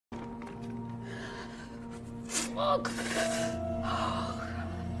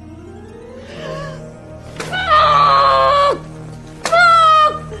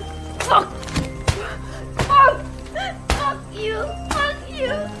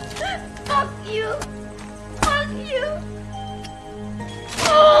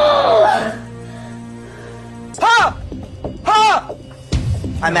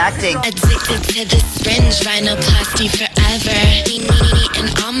I'm acting. Addicted to the syringe, rhinoplasty forever. And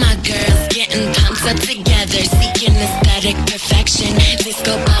all my girls getting pumped up together, seeking aesthetic perfection.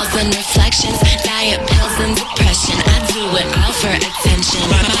 Disco balls and reflections, diet pills and depression. I do it all for attention.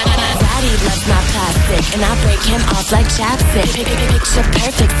 Daddy loves my plastic, and I break him off like chapstick. Picture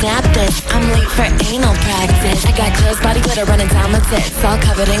perfect, snap this. I'm late for anal practice. I got clothes, body glitter running down my tits, all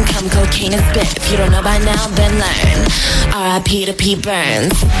covered in cum, cocaine, and spit. If you don't know by now, then learn. R.I.P. to P.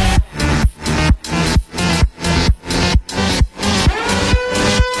 Burns.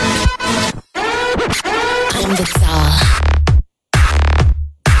 I'm the doll.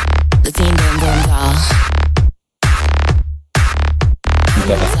 The Teen Boom Boom doll. I'm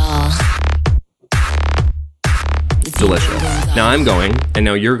the doll. Delicious. Now I'm going, and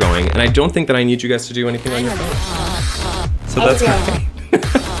now you're going, and I don't think that I need you guys to do anything on your phone. So that's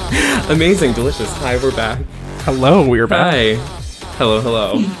great. Amazing, delicious. Hi, we're back. Hello, we're back. Hi.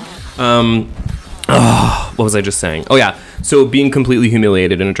 Hello. What was I just saying? Oh yeah. So being completely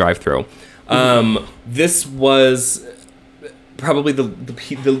humiliated in a drive-thru. This was probably the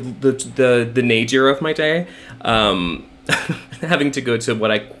nadir of my day. Having to go to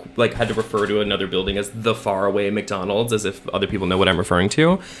what I had to refer to another building as the faraway McDonald's, as if other people know what I'm referring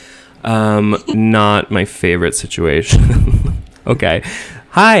to. Not my favorite situation. Okay.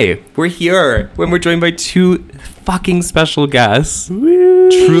 Hi, we're here when we're joined by two fucking special guests. Woo.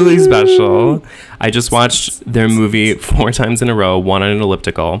 Truly special. I just watched their movie 4 times in a row, one on an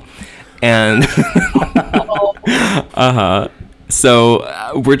elliptical. And So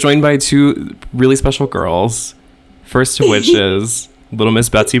we're joined by two really special girls. First of which is Little Miss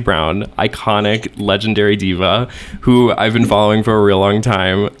Betsy Brown, iconic, legendary diva, who I've been following for a real long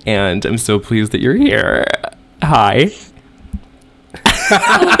time, and I'm so pleased that you're here. Hi.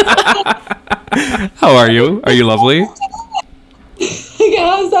 How are you? Are you lovely?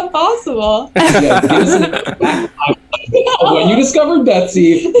 How is that possible? When you discovered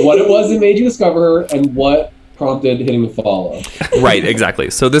Betsy, what it was that made you discover her, and what prompted hitting the follow. Right, exactly.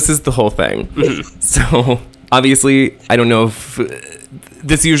 So this is the whole thing. So obviously, I don't know if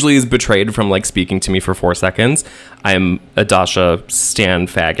this usually is betrayed from speaking to me for 4 seconds. I'm a Dasha stan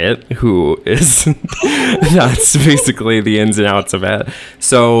faggot who is that's basically the ins and outs of it.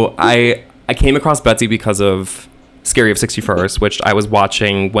 So I came across Betsy because of Scary of 61st, which I was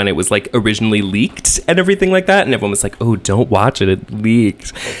watching when it was originally leaked and everything like that, and everyone was like, "Oh, don't watch it, it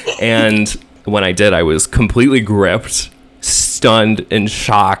leaked." And when I did, I was completely gripped, stunned and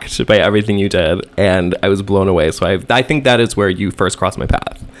shocked by everything you did, and I was blown away. So I think that is where you first crossed my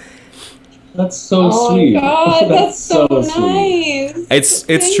path. That's so sweet. Oh God, that's so sweet. nice.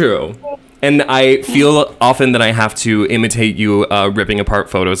 It's true. And I feel often that I have to imitate you ripping apart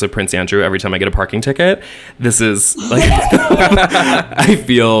photos of Prince Andrew every time I get a parking ticket. This is I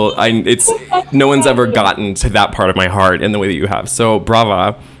feel it's no one's ever gotten to that part of my heart in the way that you have. So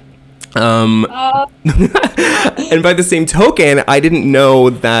brava. And by the same token, I didn't know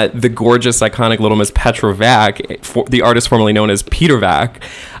that the gorgeous, iconic Little Miss Petra Vack, the artist formerly known as Peter Vack,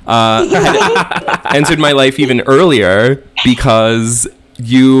 had entered my life even earlier because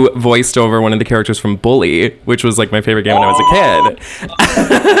you voiced over one of the characters from Bully, which was my favorite game when I was a kid.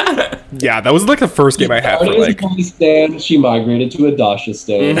 Yeah, that was the first game I had for a Bully stan, she migrated to a Dasha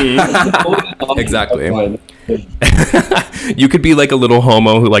stan. Mm-hmm. Exactly. You could be a little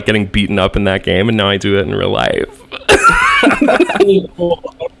homo who getting beaten up in that game, and now I do it in real life.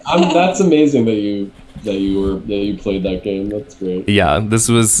 That's amazing that you played that game. That's great. Yeah, it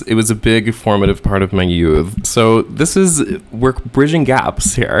was a big formative part of my youth. So we're bridging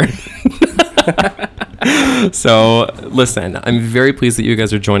gaps here. So listen, I'm very pleased that you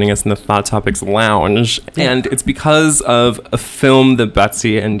guys are joining us in the Thought Topics Lounge, and it's because of a film that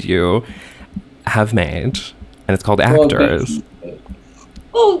Betsy and you have made, and it's called Actors.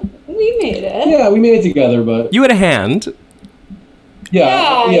 Oh, we made it. Yeah, we made it together, but you had a hand.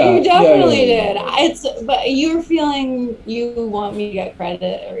 Yeah, you definitely did. But you were feeling you want me to get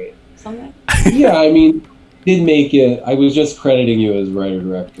credit or something? Yeah, I mean, did make it. I was just crediting you as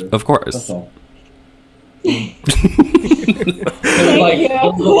writer-director. Of course. That's all. There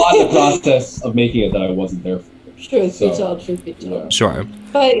was a lot of the process of making it that I wasn't there for. Truth be told. Yeah. Sure.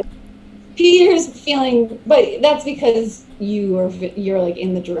 But Peter's feeling, but that's because you're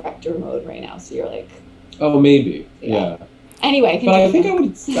in the director mode right now, so you're Oh, maybe. Yeah. Anyway, But I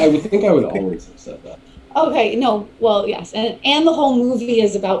continue. think I would always have said that. Okay, no, well, yes, and the whole movie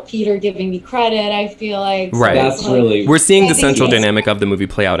is about Peter giving me credit. I feel like Right. That's really. We're seeing the I think central yes. dynamic of the movie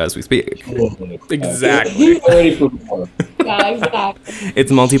play out as we speak. Exactly. I'm ready for more. yeah, exactly.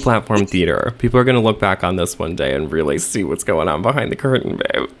 It's multi-platform theater. People are going to look back on this one day and really see what's going on behind the curtain,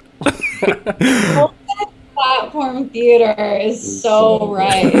 babe. Platform theater is so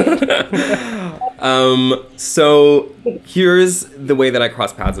right. So here's the way that I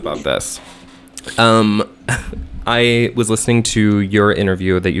cross paths about this. I was listening to your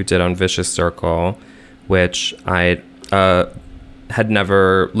interview that you did on Vicious Circle, which I had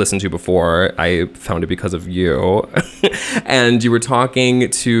never listened to before. I found it because of you. And you were talking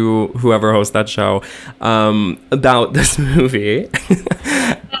to whoever hosts that show about this movie.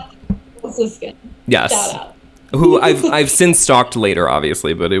 Siskin. Yes. Shout out. Who I've since stalked later,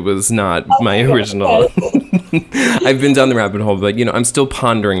 obviously, but it was not my original. I've been down the rabbit hole, but I'm still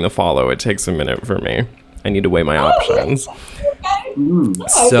pondering the follow. It takes a minute for me. I need to weigh my options. So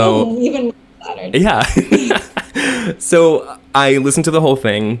I feel even flattered. yeah. So I listened to the whole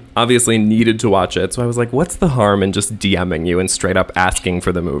thing. Obviously, needed to watch it. So I was like, "What's the harm in just DMing you and straight up asking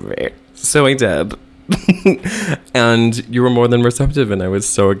for the movie?" So I did, and you were more than receptive, and I was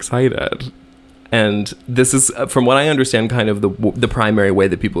so excited. And this is, from what I understand, kind of the primary way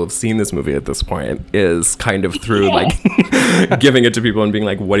that people have seen this movie at this point is kind of through like giving it to people and being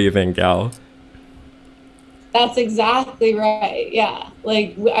like, "What do you think, gal?" That's exactly right. Yeah.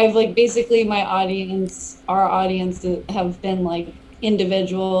 Like I've like basically our audience have been like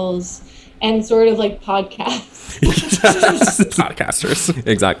individuals and sort of like podcasts. Podcasters.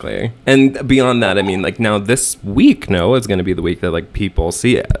 Exactly. And beyond that, I mean, like now this week, is going to be the week that like people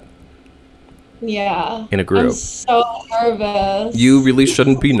see it. Yeah. In a group. I'm so nervous. You really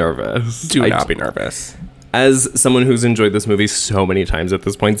shouldn't be nervous. Do not be nervous. As someone who's enjoyed this movie so many times at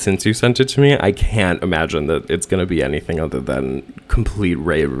this point since you sent it to me, I can't imagine that it's going to be anything other than complete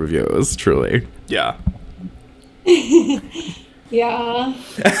rave reviews, truly. Yeah. Yeah.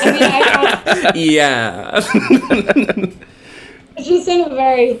 I mean, Yeah. it's just in a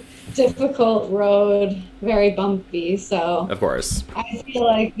very difficult road, very bumpy. So Of course. I feel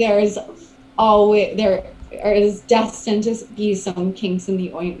like there is destined to be some kinks in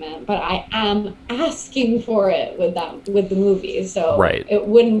the ointment, but I am asking for it with the movie, so Right. it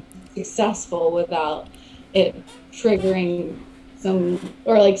wouldn't be successful without it triggering some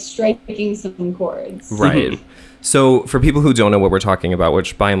or like striking some chords. Right. So for people who don't know what we're talking about,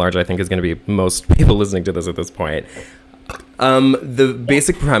 which by and large I think is going to be most people listening to this at this point, the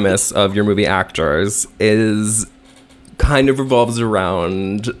basic premise of your movie Actors is kind of revolves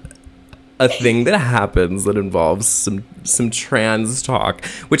around a thing that happens that involves some trans talk,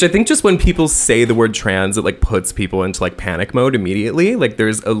 which I think just when people say the word trans, it like puts people into like panic mode immediately. Like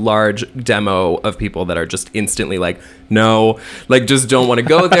there's a large demo of people that are just instantly like, no, like just don't want to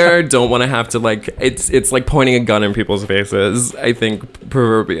go there, don't want to have to like, it's like pointing a gun in people's faces, I think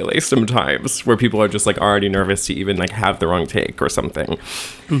proverbially sometimes, where people are just like already nervous to even like have the wrong take or something.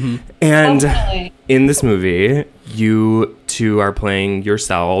 Mm-hmm. And Definitely. in this movie, you two are playing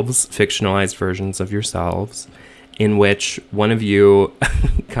yourselves, fictionalized versions of yourselves, in which one of you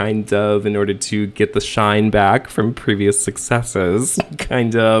kind of, in order to get the shine back from previous successes,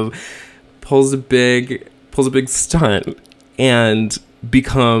 kind of pulls a big stunt and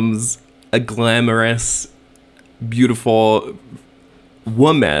becomes a glamorous, beautiful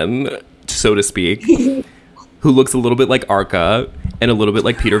woman, so to speak, who looks a little bit like Arca and a little bit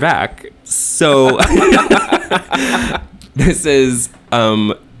like Peter Vack. So this is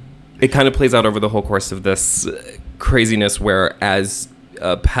it kind of plays out over the whole course of this craziness where as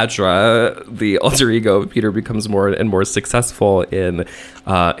Petra, the alter ego of Peter, becomes more and more successful in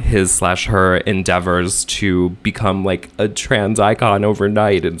his/her endeavors to become like a trans icon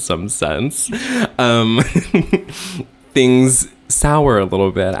overnight in some sense. Things sour a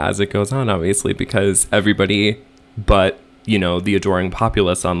little bit as it goes on, obviously, because everybody but the adoring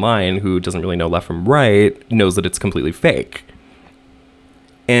populace online who doesn't really know left from right knows that it's completely fake.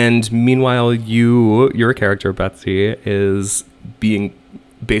 And meanwhile, your character, Betsy, is being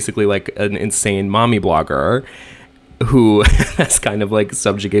basically like an insane mommy blogger who has kind of like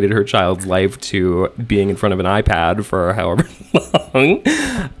subjugated her child's life to being in front of an iPad for however long.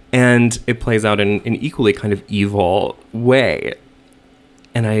 And it plays out in an equally kind of evil way.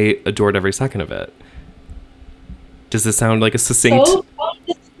 And I adored every second of it. Does this sound like a succinct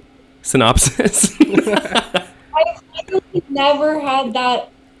synopsis? I've never had that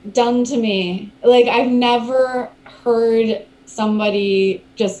done to me. Like I've never heard somebody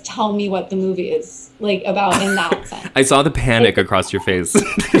just tell me what the movie is like about in that sense. I saw the panic across your face.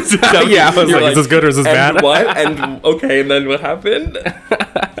 Yeah, I was like, is this good or is this and bad? What? And okay, and then what happened?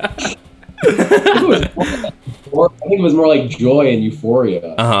 I think it was more like joy and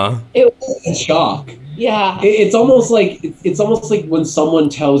euphoria. It was, And shock. yeah. It's almost like when someone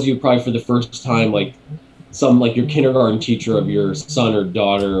tells you probably for the first time, like some like your kindergarten teacher of your son or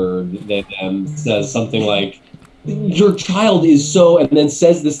daughter that says something like, "Your child is so," and then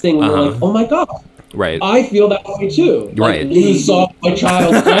says this thing when you're like, "Oh my god, Right. I feel that way too." Right. Like, you saw my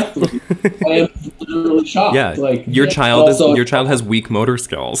child correctly. I am literally shocked. Yeah. Like Your child also- has weak motor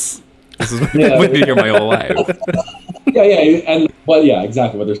skills. This is Yeah. what I've been here my whole life. Yeah, and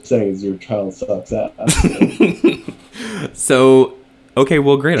exactly what they're saying is your child sucks ass. So, okay,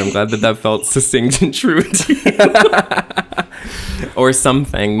 well, great. I'm glad that felt succinct and true to you. Or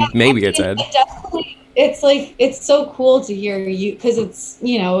something. Maybe it did. Definitely, it's like it's so cool to hear you because it's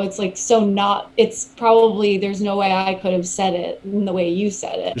it's like so not. It's probably there's no way I could have said it in the way you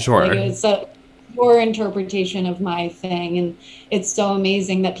said it. Sure. Like, it's your interpretation of my thing, and it's so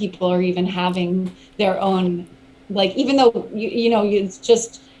amazing that people are even having their own, like, even though it's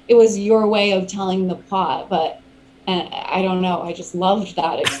just it was your way of telling the plot, but. And I don't know. I just loved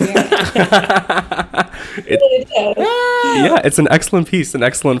that experience. Yeah, it's an excellent piece, an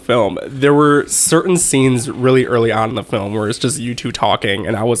excellent film. There were certain scenes really early on in the film where it's just you two talking,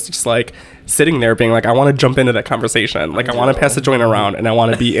 and I was just like sitting there being like, I want to jump into that conversation. Like, I want to pass the joint around, and I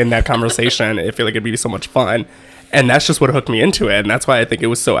want to be in that conversation. I feel like it'd be so much fun. And that's just what hooked me into it. And that's why I think it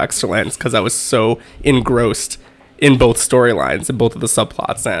was so excellent, because I was so engrossed in both storylines and both of the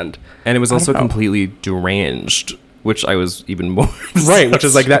subplots. And it was also completely deranged, which I was even more right, which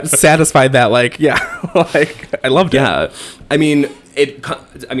is like that satisfied that like like I loved it. Yeah, I mean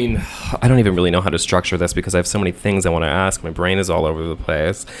I don't even really know how to structure this because I have so many things I want to ask. My brain is all over the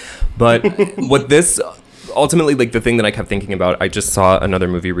place. But what this ultimately, like the thing that I kept thinking about, I just saw another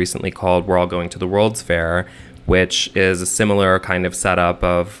movie recently called We're All Going to the World's Fair, which is a similar kind of setup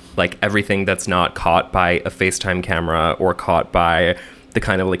of like everything that's not caught by a FaceTime camera or caught by the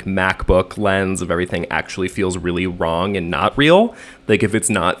kind of like MacBook lens of everything actually feels really wrong and not real. Like if it's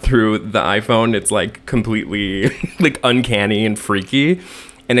not through the iPhone, it's like completely like uncanny and freaky.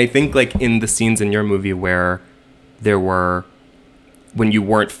 And I think like in the scenes in your movie where there were, when you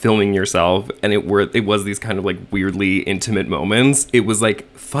weren't filming yourself and it was these kind of like weirdly intimate moments, it was like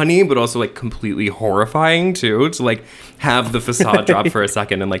funny but also like completely horrifying too, to like have the facade drop for a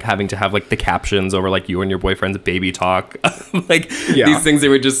second and like having to have like the captions over like you and your boyfriend's baby talk. Like these things, they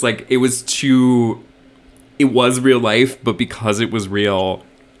were just like, it was real life, but because it was real,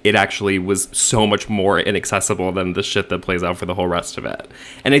 it actually was so much more inaccessible than the shit that plays out for the whole rest of it.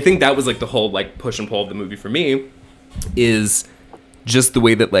 And I think that was like the whole like push and pull of the movie for me, is just the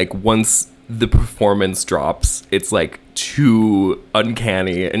way that like once the performance drops, it's like too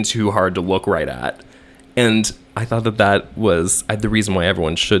uncanny and too hard to look right at. And I thought that was the reason why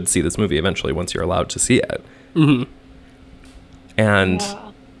everyone should see this movie eventually once you're allowed to see it. Mm-hmm. And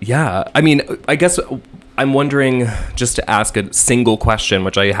yeah, I mean, I guess I'm wondering, just to ask a single question,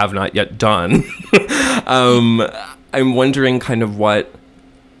 which I have not yet done, I'm wondering kind of what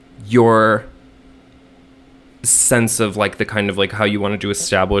your sense of like the kind of like how you wanted to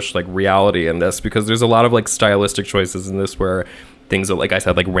establish like reality in this, because there's a lot of like stylistic choices in this where things are, like I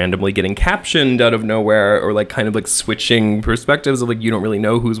said, like randomly getting captioned out of nowhere, or like kind of like switching perspectives of like you don't really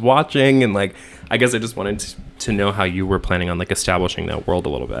know who's watching. And like I guess I just wanted to know how you were planning on like establishing that world a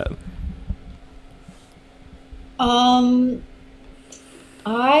little bit.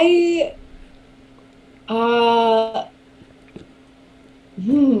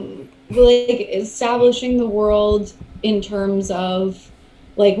 Like establishing the world in terms of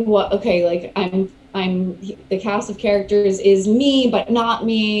like what, okay, like I'm the cast of characters is me but not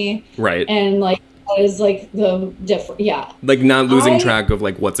me, right? And like that is like the different, like not losing track of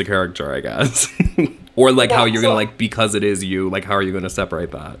like what's a character, I guess. Or like how you're gonna like, because it is you, like how are you gonna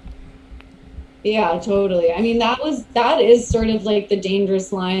separate that? Yeah, totally. I mean, that is sort of like the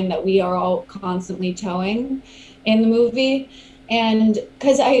dangerous line that we are all constantly towing in the movie. And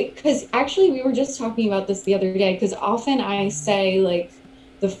because actually we were just talking about this the other day, because often I say like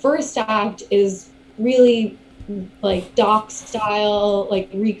the first act is really like doc style, like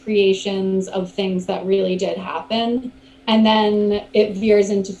recreations of things that really did happen. And then it veers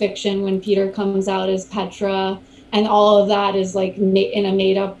into fiction when Peter comes out as Petra, and all of that is like in a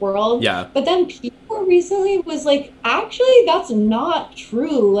made up world. Yeah. But then people recently was like, actually, that's not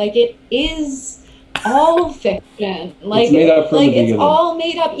true. Like it is all fiction. Like It's made up from the it's beginning. all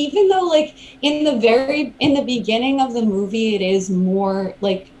made up. Even though like in the beginning of the movie, it is more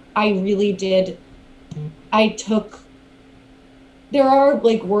like there are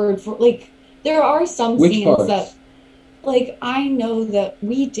like there are some Which scenes parts? that like I know that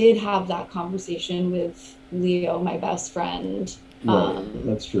we did have that conversation with Leo, my best friend. Right,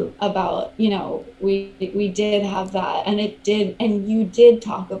 that's true. About we did have that, and you did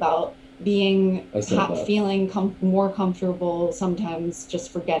talk about being I said that. feeling more comfortable sometimes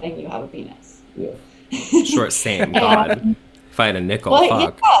just forgetting you have a penis. Yeah. Sure, same. God, if I had a nickel, But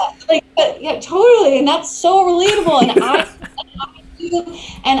fuck. yeah, totally, and that's so relatable.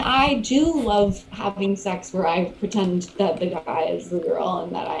 And I do love having sex where I pretend that the guy is the girl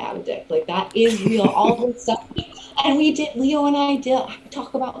and that I have a dick. Like that is real. All this stuff. And Leo and I did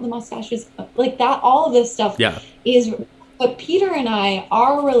talk about the mustaches, like that. All of this stuff is. But Peter and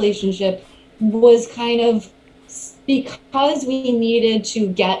our relationship was kind of because we needed to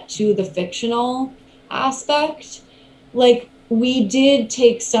get to the fictional aspect. Like we did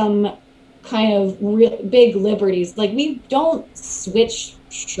take some kind of big liberties. Like we don't switch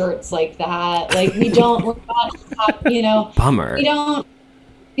shirts like that. Like we're not, Bummer. We don't.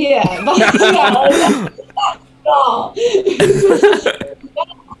 Yeah. But, yeah. No.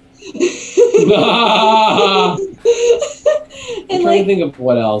 I'm trying to think of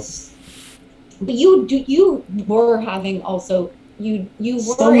what else. But you were having also you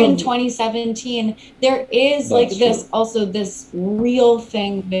were in 2017. There is like this also this real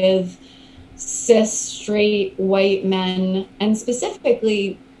thing with cis straight white men, and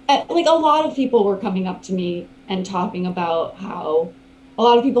specifically like a lot of people were coming up to me and talking about how a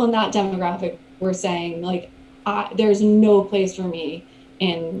lot of people in that demographic were saying like there's no place for me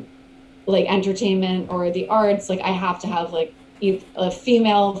in like entertainment or the arts. Like I have to have like a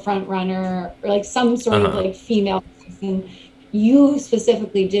female front runner or like some sort of like female person. You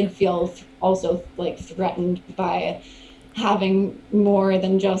specifically did feel also like threatened by having more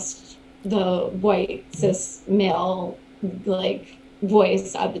than just the white cis male like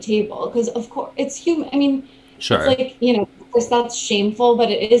voice at the table, because of course it's human. I mean, sure, it's like of course that's shameful,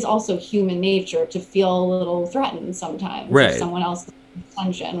 but it is also human nature to feel a little threatened sometimes if someone else gets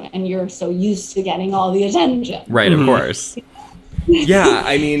attention and you're so used to getting all the attention. Right, of course. Yeah,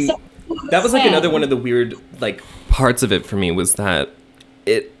 I mean, that was like another one of the weird like parts of it for me was that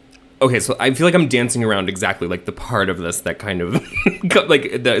okay, so I feel like I'm dancing around exactly like the part of this that kind of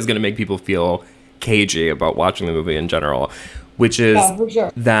like that is going to make people feel cagey about watching the movie in general, which is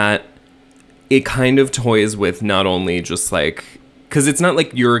that it kind of toys with not only just like, because it's not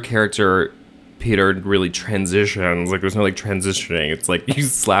like your character Peter really transitions, like there's no like transitioning, it's like you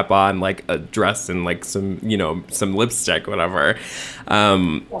slap on like a dress and like some some lipstick, whatever,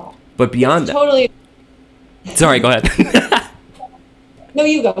 but beyond that totally sorry, go ahead. No,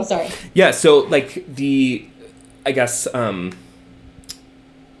 you go. Sorry. Yeah, so like I guess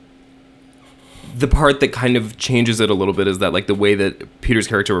the part that kind of changes it a little bit is that like the way that Peter's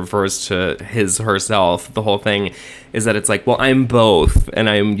character refers to herself, the whole thing is that it's like, well, I'm both and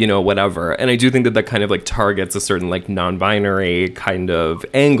I'm, whatever. And I do think that kind of like targets a certain like non-binary kind of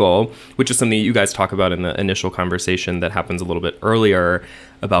angle, which is something you guys talk about in the initial conversation that happens a little bit earlier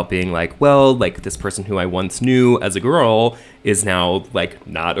about being like, well, like this person who I once knew as a girl is now like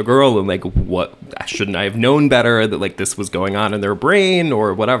not a girl, and like what shouldn't I have known better that like this was going on in their brain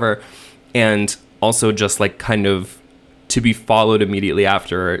or whatever. And also just like kind of to be followed immediately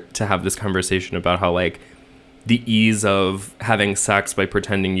after to have this conversation about how like the ease of having sex by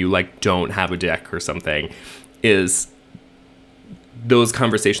pretending you like don't have a dick or something is those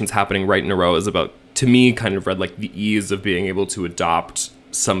conversations happening right in a row is about, to me, kind of read like the ease of being able to adopt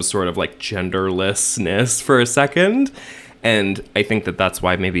some sort of like genderlessness for a second. And I think that that's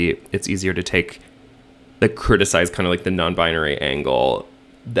why maybe it's easier to criticize kind of like the non-binary angle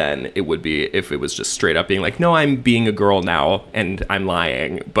than it would be if it was just straight up being like, no, I'm being a girl now and I'm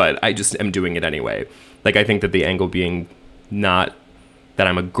lying, but I just am doing it anyway. Like, I think that the angle being not that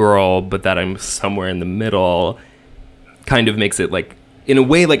I'm a girl, but that I'm somewhere in the middle kind of makes it like, in a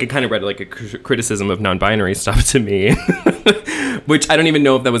way, like it kind of read like a criticism of non-binary stuff to me, which I don't even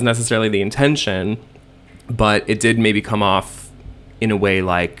know if that was necessarily the intention, but it did maybe come off in a way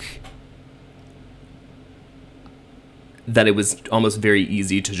like that it was almost very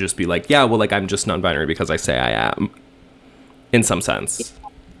easy to just be like, yeah, well, like I'm just non-binary because I say I am, in some sense.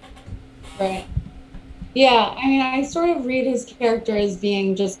 Right. Yeah, I mean, I sort of read his character as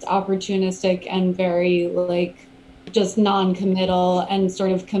being just opportunistic and very like just non-committal and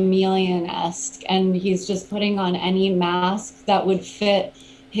sort of chameleon-esque, and he's just putting on any mask that would fit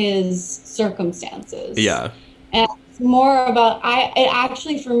his circumstances. Yeah. And it's more about it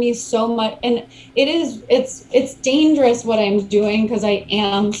actually for me so much, and it's dangerous what I'm doing because I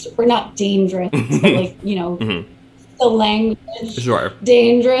am, or not dangerous, but like, you know, the language Sure.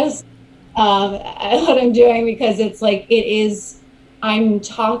 dangerous what I'm doing, because it's like I'm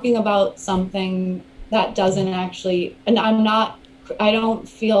talking about something that doesn't actually, and I don't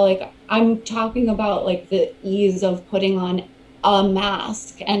feel like I'm talking about like the ease of putting on a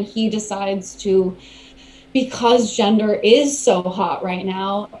mask, and he decides to, because gender is so hot right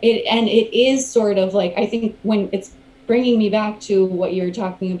now, it is sort of like, I think when it's bringing me back to what you were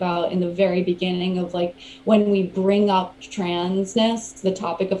talking about in the very beginning of like, when we bring up transness, the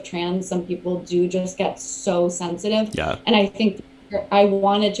topic of trans, some people do just get so sensitive. Yeah. And I think I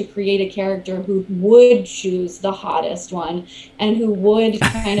wanted to create a character who would choose the hottest one, and who would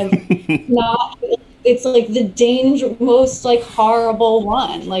kind of not, it's like the most like horrible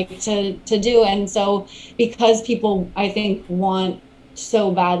one, like to do. And so because people, I think, want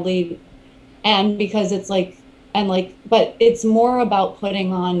so badly, and because it's like, and like, but it's more about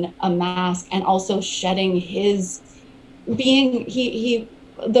putting on a mask and also shedding his being,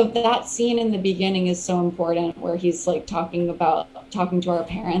 that scene in the beginning is so important, where he's like talking to our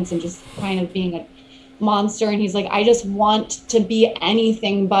parents and just kind of being a monster, and he's like, I just want to be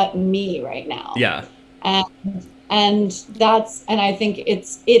anything but me right now. Yeah. And that's, and I think it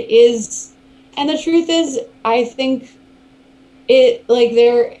is, and the truth is, I think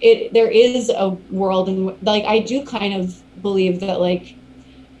there is a world, and like, I do kind of believe that like,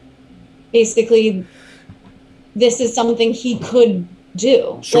 basically this is something he could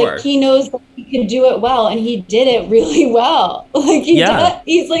do. Sure. Like, he knows that he could do it well, and he did it really well. Like,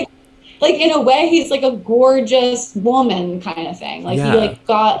 he's like in a way, he's like a gorgeous woman kind of thing. Like,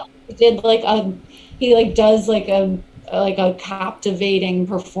 he does like a captivating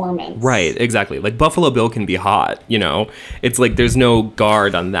performance. Right, exactly. Like Buffalo Bill can be hot, you know? It's like there's no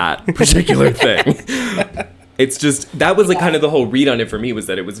guard on that particular thing. It's just, that was like kind of the whole read on it for me, was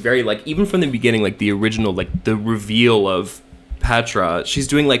that it was very like, even from the beginning, like the original, like the reveal of Petra, she's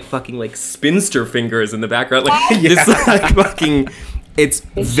doing like fucking like spinster fingers in the background. Like, it's like fucking, it's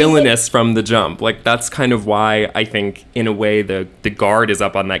villainous from the jump. Like, that's kind of why I think, in a way, the guard is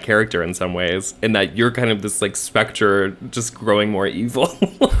up on that character in some ways, in that you're kind of this like specter just growing more evil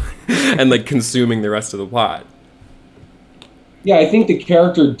and like consuming the rest of the plot. Yeah, I think the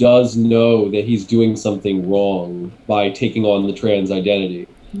character does know that he's doing something wrong by taking on the trans identity.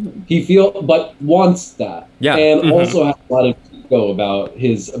 But wants that. Yeah. And also has a lot of ego about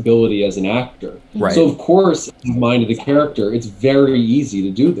his ability as an actor. Right. So, of course, in the mind of the character, it's very easy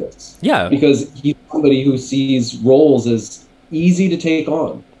to do this. Yeah. Because he's somebody who sees roles as easy to take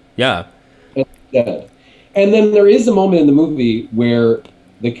on. Yeah. And then there is a moment in the movie where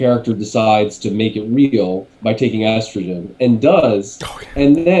the character decides to make it real by taking estrogen, and does,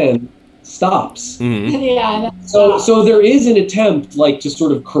 and then stops. Mm-hmm. Yeah. So there is an attempt, like, to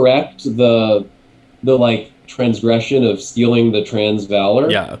sort of correct the like transgression of stealing the trans valor.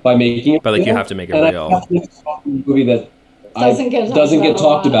 Yeah. By making it. But like, real. you have to make it and real. I think it's a movie that doesn't get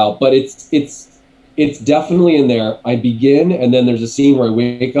talked about, but it's definitely in there. I begin, and then there's a scene where I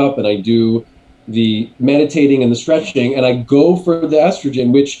wake up and I do the meditating and the stretching, and I go for the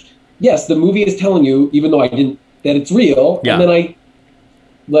estrogen, which, yes, the movie is telling you, even though I didn't, that it's real, Yeah. and then I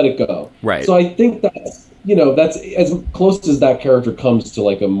let it go. Right. So I think that's as close as that character comes to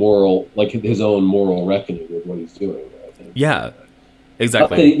like a moral, like his own moral reckoning with what he's doing. I think. Yeah.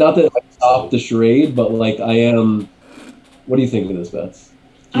 Exactly. Not that I stopped the charade, but like I am. What do you think of this, Beth?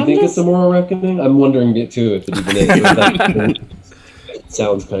 Do you think it's a moral reckoning? I'm wondering it too, if it even is. It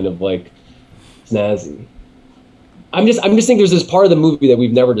sounds kind of like snazzy. I'm just thinking there's this part of the movie that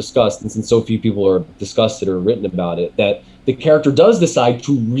we've never discussed, and since so few people are discussed it or written about it, that the character does decide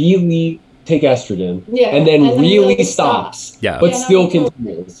to really take estrogen, and then really stops, but still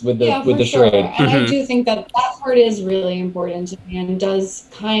continues with the charade. And I do think that part is really important to me, and does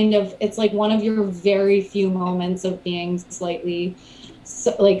kind of, it's like one of your very few moments of being slightly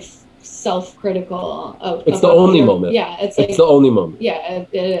like self-critical. It's the only moment. Yeah, it's the only moment. Yeah,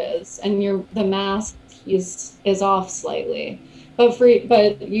 it is, and the mask is off slightly,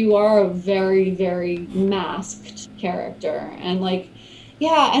 but you are a very, very masked character, and like.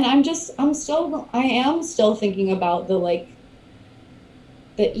 Yeah, and I am still thinking about the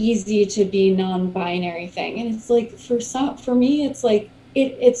easy to be non-binary thing, and it's like for me it's like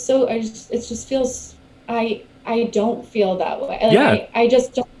it just feels I don't feel that way. Like, I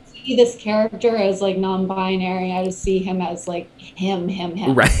just don't see this character as like non-binary. I just see him as like him.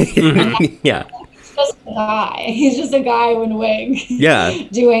 Right. Yeah. Just a guy. He's just a guy in a wig. Yeah.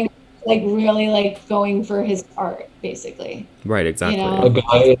 Doing like really like going for his art, basically. Right, exactly. You know? A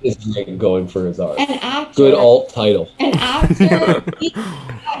guy in his wig going for his art. An actor. Good alt title. An actor.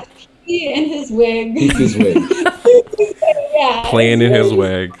 he in his wig. Keep his wig. Yeah. Playing in his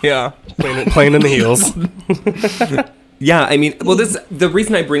wig. Yeah, playing in the heels. Yeah, I mean, well, the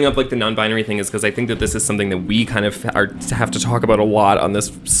reason I bring up like the non-binary thing is because I think that this is something that we kind of have to talk about a lot on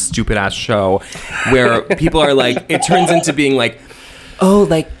this stupid ass show, where people are like, it turns into being like, oh,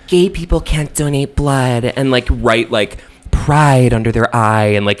 like gay people can't donate blood, and like write like pride under their eye,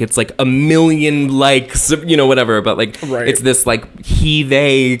 and like it's like a million likes, you know, whatever. But like, Right. it's this like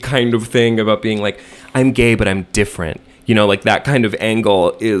they kind of thing about being like, I'm gay, but I'm different. You know, like that kind of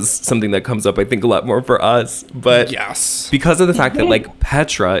angle is something that comes up, I think, a lot more for us. But Yes. because of the fact that like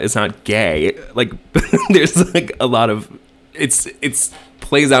Petra is not gay, like there's like a lot of it's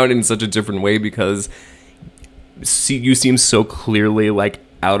plays out in such a different way because you seem so clearly like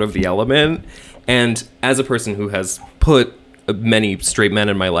out of the element. And as a person who has put many straight men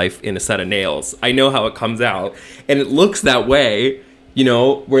in my life in a set of nails, I know how it comes out, and it looks that way. You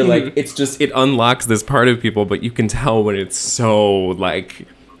know, where like it's just it unlocks this part of people, but you can tell when it's so like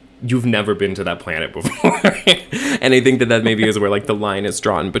you've never been to that planet before. And I think that maybe is where like the line is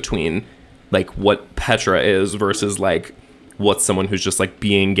drawn between like what Petra is versus like what's someone who's just like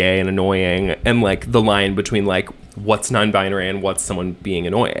being gay and annoying, and like the line between like what's non-binary and what's someone being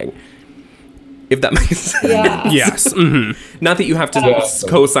annoying. If that makes sense. Yeah. Yes. Not that you have to Yeah.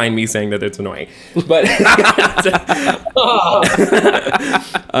 co-sign me saying that it's annoying, but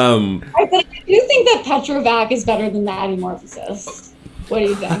I do think that Petrovac is better than Maddie Morphosis. What do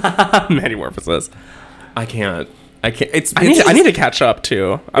you think? Metamorphosis. I can't. It's I need to catch up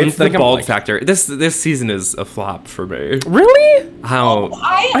too. It's the thinking, bald like, factor. This season is a flop for me. Really? How?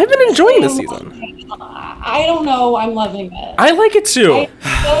 I've been enjoying this season. I don't know. I'm loving it. I like it too.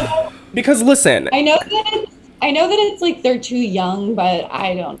 Because listen, I know that it's like they're too young, but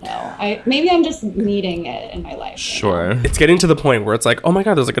I don't know. Maybe I'm just needing it in my life. Sure. it's getting to the point where it's like, oh my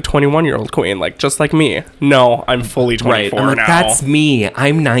god, there's like a 21-year-old queen, like just like me. No, I'm fully 24 I'm like, now. that's me.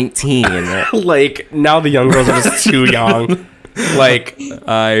 I'm 19. Like now the young girls are just too young. Like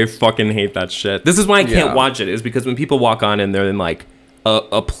I fucking hate that shit. This is why I can't Yeah. watch it. Is because when people walk on and they're in like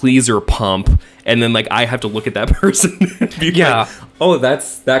a pleaser pump, and then like I have to look at that person and be Yeah. like, oh,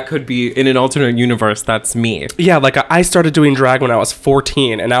 that could be in an alternate universe. That's me. yeah, like I started doing drag when I was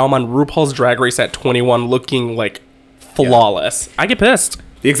 14, and now I'm on RuPaul's Drag Race at 21, looking like flawless. I get pissed.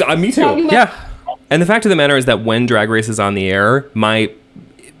 Me too. Yeah. And the fact of the matter is that when Drag Race is on the air, my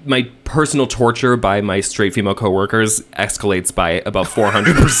personal torture by my straight female coworkers escalates by about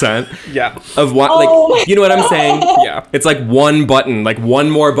 400%. Yeah. Of what, Oh my like, you know what I'm saying? Yeah. It's like one button, like one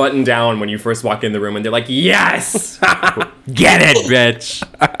more button down when you first walk in the room, and they're like, "Yes, get it, bitch."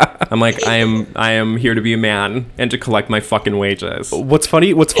 I'm like, I am here to be a man and to collect my fucking wages. What's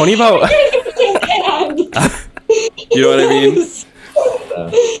funny about You know what I mean?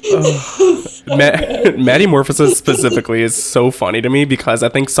 Maddie Morphosis specifically is so funny to me because I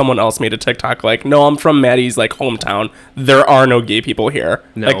think someone else made a TikTok like, no, I'm from Maddie's like hometown. There are no gay people here.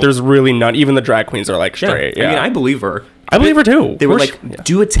 No. Like there's really none. Even the drag queens are like straight. Yeah. I mean, I believe her. I believe her too. They were Of like, course. Yeah.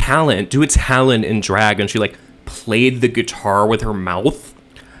 do a talent in drag, and she like played the guitar with her mouth.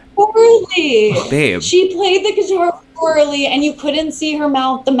 Poorly. Babe. She played the guitar poorly, and you couldn't see her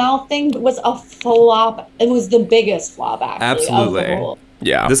mouth. The mouth thing was a flop. It was the biggest flop, actually. Absolutely. Of the whole.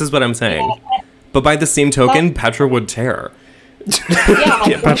 Yeah. This is what I'm saying. But by the same token, Petra would tear. Yeah.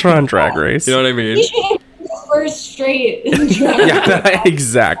 Yeah, Petra on Drag Race. You know what I mean? We should have first straight in drag. Yeah,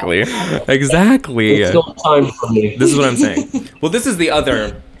 exactly. Exactly. It's still time for me. This is what I'm saying. Well, this is the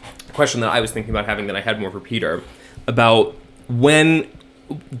other question that I was thinking about having that I had more for Peter about when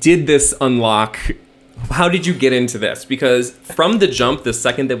did this unlock? How did you get into this? Because from the jump, the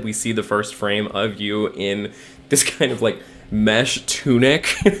second that we see the first frame of you in this kind of like mesh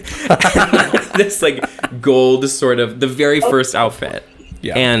tunic, this like gold sort of the very first outfit,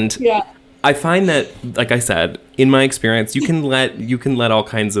 Yeah. and Yeah. I find that, like I said, in my experience, you can let all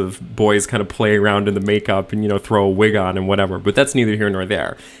kinds of boys kind of play around in the makeup and, you know, throw a wig on and whatever, but that's neither here nor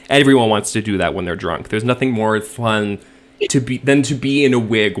there. Everyone wants to do that when they're drunk. There's nothing more fun than to be in a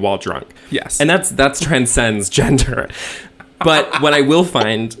wig while drunk. Yes. And that's transcends gender. But what I will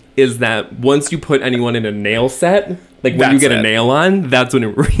find is that once you put anyone in a nail set, like when you That's get a it. nail on, that's when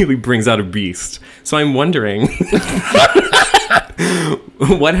it really brings out a beast. So I'm wondering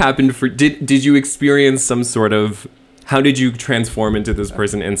what happened for did you experience some sort of how did you transform into this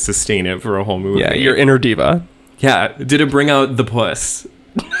person and sustain it for a whole movie? Yeah, your inner diva. Yeah, did it bring out the puss?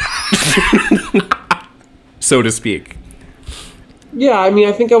 so to speak. Yeah, I mean,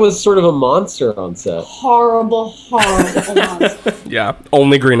 I think I was sort of a monster on set. Horrible monster. Yeah,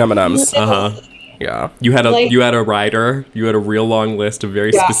 only green M&Ms. Yeah. You had Like- a rider. You had a real long list of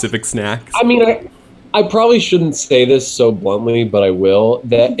very Yeah. specific snacks. I mean, I probably shouldn't say this so bluntly, but I will.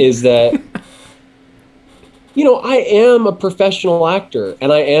 That is that, you know, I am a professional actor,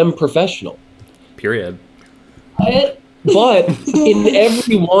 and I am professional. Period. But in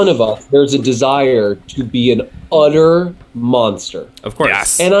every one of us, there's a desire to be an utter monster. Of course.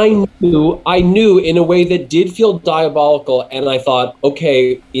 Yes. And I knew in a way that did feel diabolical, and I thought,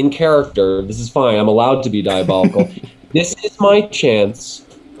 okay, in character, this is fine. I'm allowed to be diabolical. This is my chance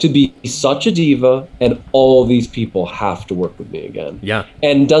to be such a diva, and all these people have to work with me again. Yeah.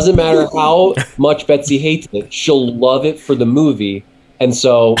 And doesn't matter how much Betsy hates it, she'll love it for the movie. And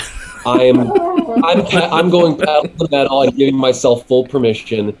so I'm going pedal to the metal and giving myself full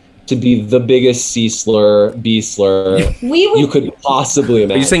permission to be the biggest C slur, B slur you could possibly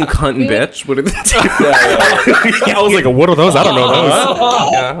imagine. Are you saying cunt and bitch? What are they I was like, what are those? I don't know those.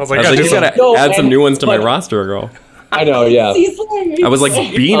 Yeah, I was like, I was like, you gotta No, add some and- new ones to my but- roster, girl. I know, yeah. I was like,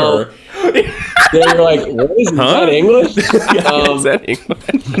 Beaner. Yeah, you're like, what is that English? Is that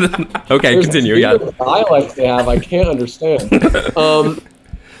English? Okay, There's continue. this Yeah. weird dialect they have, I can't understand.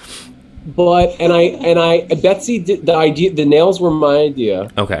 But Betsy did the idea. The nails were my idea.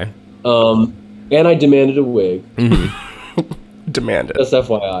 Okay. And I demanded a wig, Demanded. just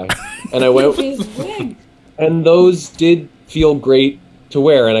FYI. And I went, His wig. and those did feel great to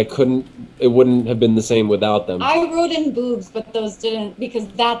wear, and it wouldn't have been the same without them. I wrote in boobs, but those didn't, because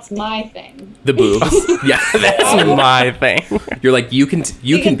that's my thing. The boobs. Yeah. That's my thing. You're like, you can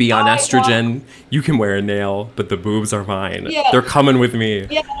Because be on I estrogen. You can wear a nail, but the boobs are mine. Yeah. They're coming with me.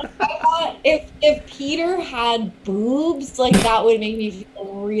 Yeah, I thought if Peter had boobs, like that would make me feel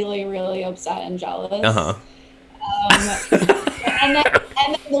really, really upset and jealous. Uh-huh. And then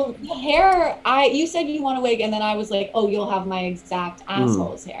the hair, you said you want a wig, and then I was like, oh, you'll have my exact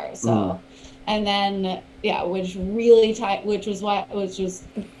asshole's hair. So, and then yeah, which really tight, which was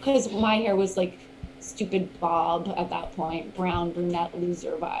because my hair was like stupid bob at that point, brown brunette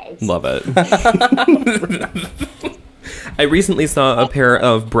loser vibes. Love it. I recently saw a pair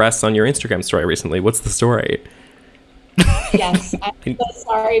of breasts on your Instagram story recently. What's the story? Yes, I'm so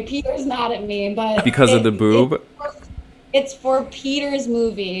sorry. Peter's mad at me, but Because of the boob? It's for Peter's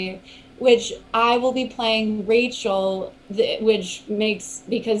movie, which I will be playing Rachel, which makes,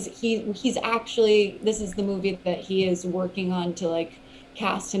 because he's actually, this is the movie that he is working on to like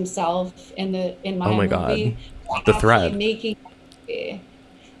cast himself in my Oh my movie. God. The thread. Making that movie.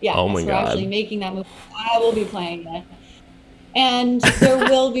 Yeah, Oh my we're God. actually making that movie. I will be playing it. And there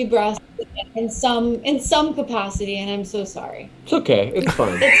will be breasts in some capacity, and I'm so sorry. It's okay. It's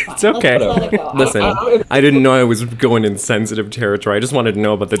fine. It's fine. It's okay. Let's let it go. Listen, I didn't know I was going in sensitive territory. I just wanted to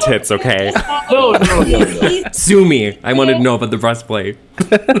know about the tits, okay? No. Sue me. I wanted to know about the breastplate.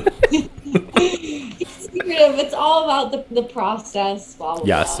 It's all about the process. Blah, blah,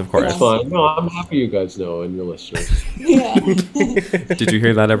 Yes, blah. of course. It's fine. No, I'm happy you guys know and your listeners. Yeah. Did you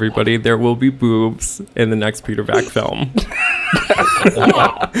hear that, everybody? There will be boobs in the next Peter Vac film.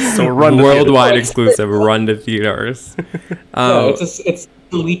 So run to Worldwide exclusive. Run to theaters. No, it's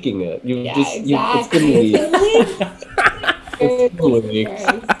leaking it. Yeah, It's been exactly. leaked. It's been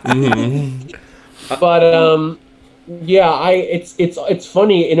leaked. But yeah, it's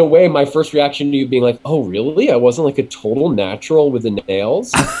funny in a way. My first reaction to you being like, "Oh, really? I wasn't like a total natural with the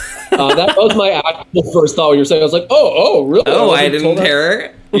nails." That was my actual first thought when you were saying. I was like, "Oh, really? wasn't total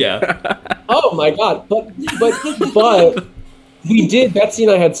care." Yeah. Oh my god!" But we did. Betsy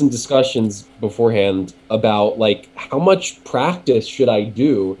and I had some discussions beforehand about like how much practice should I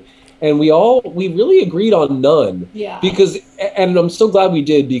do, and we really agreed on none. Yeah. Because, and I'm so glad we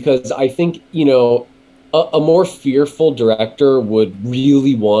did, because I think, you know, a more fearful director would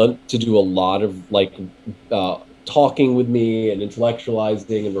really want to do a lot of like talking with me and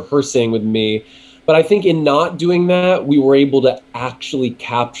intellectualizing and rehearsing with me. But I think in not doing that, we were able to actually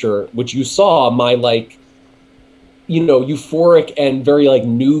capture, which you saw, my like, you know, euphoric and very like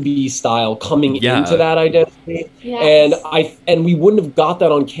newbie style coming into that identity. Yes. And we wouldn't have got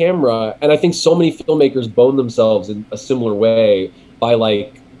that on camera. And I think so many filmmakers bone themselves in a similar way by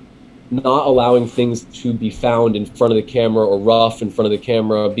like not allowing things to be found in front of the camera or rough in front of the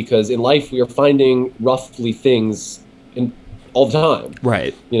camera, because in life we are finding roughly things all the time.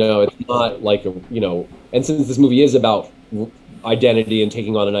 Right. You know, it's not like and since this movie is about identity and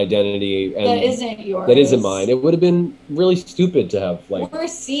taking on an identity and that isn't yours. that isn't mine, it would have been really stupid to have like We're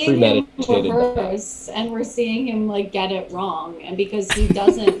seeing him premeditated. rehearse, and we're seeing him like get it wrong, and because he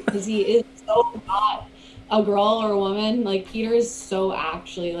doesn't, because he is so not a girl or a woman, like Peter is so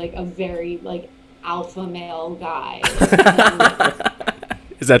actually like a very like alpha male guy.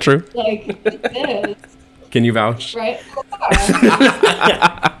 Is that true? Like it is, Can you vouch? right?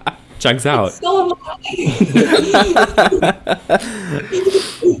 Checks out. So am I.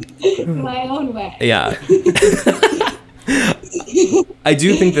 My own way. Yeah. I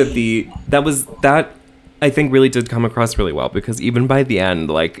do think that I think really did come across really well, because even by the end,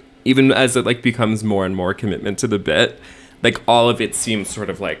 like even as it like becomes more and more commitment to the bit, like all of it seems sort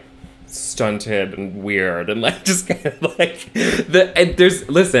of like stunted and weird and like just kind of like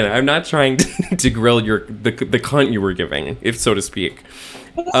listen, I'm not trying to grill the cunt you were giving, if so to speak.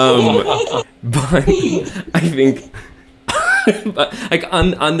 But I think but like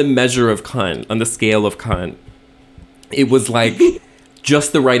on the measure of cunt, on the scale of cunt, it was like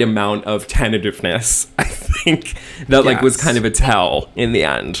just the right amount of tentativeness, I think, that like was kind of a tell in the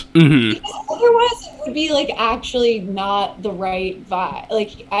end. Otherwise, it would be like actually not the right vibe.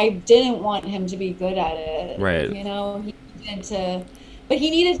 Like I didn't want him to be good at it. Right. You know, but he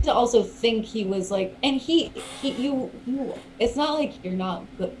needed to also think he was like, and you. It's not like you're not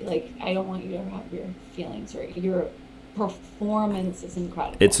good. Like I don't want you to have your feelings hurt. Your performance is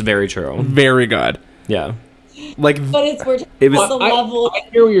incredible. It's very true. Very good. Yeah. Like, But we're talking It was- about the level. I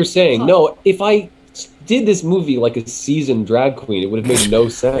hear what you're saying. No, if I did this movie like a seasoned drag queen, it would have made no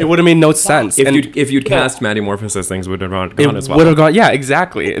sense. it would have made no sense. If And you'd cast Maddie Morphosis, things would have gone as it well. would have gone. Yeah,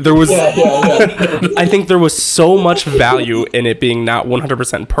 exactly. There was. I think there was so much value in it being not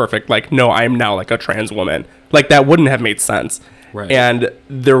 100% perfect. Like, no, I'm now like a trans woman. Like that wouldn't have made sense. Right. And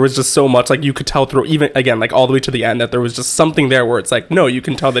there was just so much, like you could tell through, even again, like all the way to the end, that there was just something there where it's like, no, you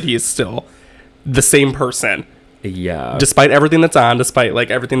can tell that he is still the same person. Yeah. Despite everything that's on, despite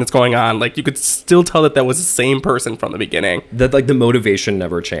like everything that's going on, like you could still tell that was the same person from the beginning. That like the motivation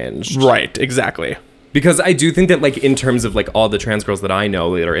never changed. Right, exactly. Because I do think that like in terms of like all the trans girls that I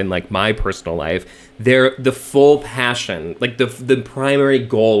know that are in like my personal life, they're the full passion, like the primary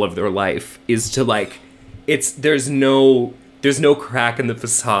goal of their life is to like, there's no crack in the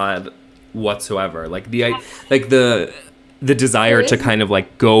facade whatsoever. Like the desire to kind of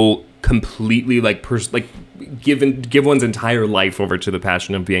like go completely like give one's entire life over to the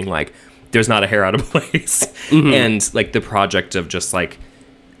passion of being like, there's not a hair out of place. And like the project of just like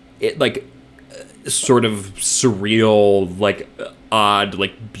it, like sort of surreal, like odd,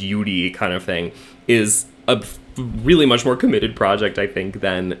 like beauty kind of thing is a really much more committed project, I think,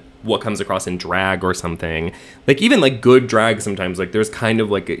 than what comes across in drag or something. Like even like good drag sometimes, like there's kind of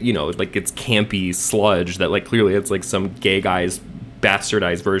like, you know, like it's campy sludge that like clearly it's like some gay guy's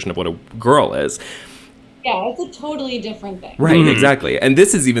bastardized version of what a girl is. Yeah, it's a totally different thing. Right, exactly. And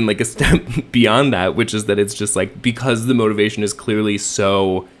this is even like a step beyond that, which is that it's just like, because the motivation is clearly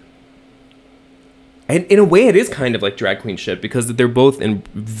so, and in a way it is kind of like drag queen shit, because they're both in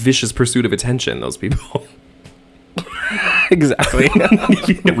vicious pursuit of attention, those people. Exactly.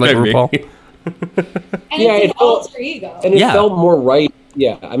 Like RuPaul. And Yeah, it's an it felt- alter ego. And it Yeah. felt more right.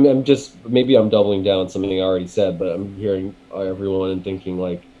 Yeah, I mean, maybe I'm doubling down on something I already said, but I'm hearing everyone and thinking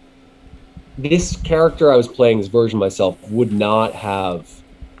like, this character I was playing, this version of myself, would not have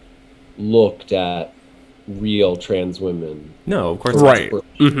looked at real trans women. No, of course Right. not.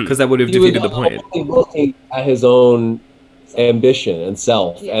 Because that would have He was defeated the point. only looking at his own ambition and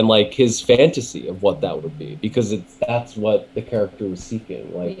self Yeah. and like his fantasy of what that would be, because that's what the character was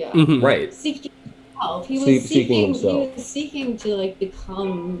seeking. Like, Yeah. Right. Seeking himself. He was Seeking seeking himself. He was seeking to like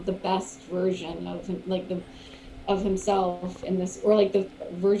become the best version of him, like of himself in this, or like the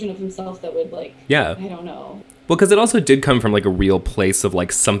version of himself that would like, Yeah. I don't know. Well, because it also did come from like a real place of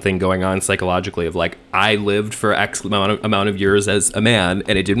like something going on psychologically of like, I lived for X amount of years as a man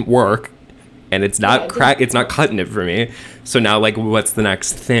and it didn't work, and it's not it's not cutting it for me. So now like, what's the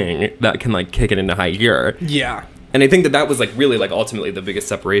next thing that can like kick it into high gear? Yeah. And I think that was like really like ultimately the biggest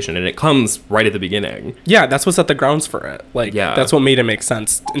separation, and it comes right at the beginning. Yeah, that's what set the grounds for it. Like, Yeah. that's what made it make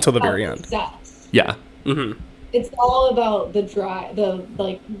sense until the very end. Success. Yeah. It's all about the drive, the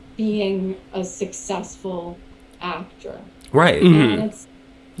like being a successful actor. Right. And it's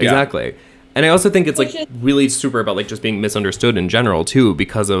Exactly. And I also think it's like Which is- really super about like just being misunderstood in general too,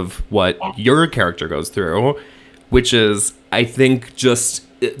 because of what your character goes through, which is, I think, just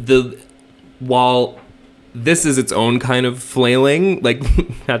while this is its own kind of flailing, like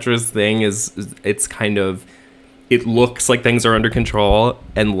Petra's thing is it's kind of, it looks like things are under control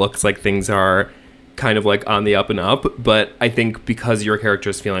and looks like things are kind of like on the up and up, but I think because your character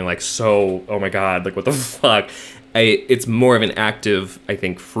is feeling like so, oh my god, like what the fuck, it's more of an active, I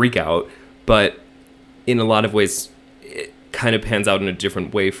think, freak out, but in a lot of ways it kind of pans out in a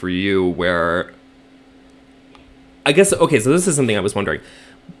different way for you, where I guess, okay, so this is something I was wondering.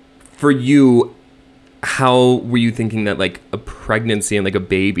 For you, how were you thinking that, like, a pregnancy and, like, a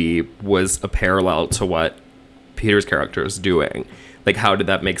baby was a parallel to what Peter's character is doing? Like, how did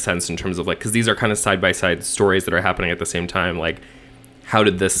that make sense in terms of, like, because these are kind of side-by-side stories that are happening at the same time. Like, how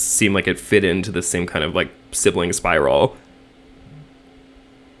did this seem like it fit into the same kind of, like, sibling spiral?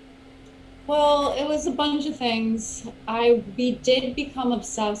 Well, it was a bunch of things. We did become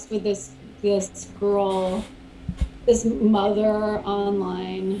obsessed with this girl, this mother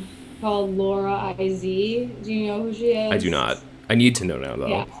online called Laura Iz. Do you know who she is? I do not. I need to know now, though.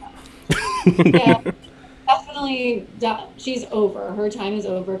 Yeah. Yeah, definitely. She's over. Her time is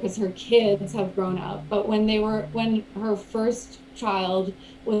over because her kids have grown up. But when her first child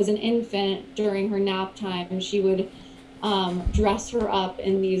was an infant during her nap time, she would dress her up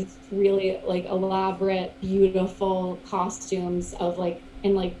in these really like elaborate, beautiful costumes of like,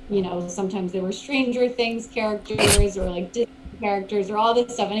 and like, you know, sometimes they were Stranger Things characters or like Disney characters or all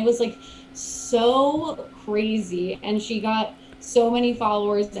this stuff. And it was like so crazy. And she got so many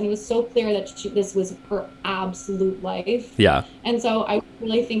followers, and it was so clear that this was her absolute life. Yeah. And so I was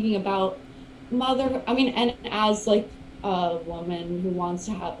really thinking about and as like a woman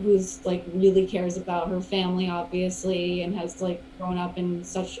who's like really cares about her family, obviously, and has like grown up in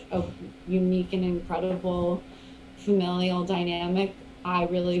such a unique and incredible familial dynamic, I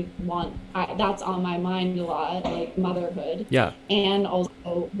really that's on my mind a lot, like motherhood. Yeah. And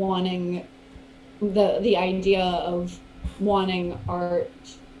also wanting the idea of wanting art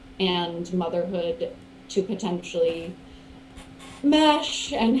and motherhood to potentially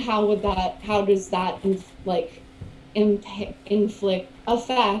mesh, and how does that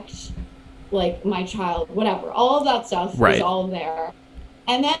affect like my child, whatever, all of that stuff right. was all there.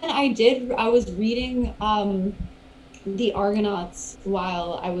 And then I was reading The Argonauts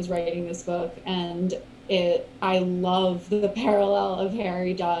while I was writing this book, and I love the parallel of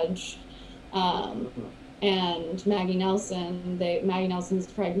Harry Dodge and Maggie Nelson. Maggie Nelson's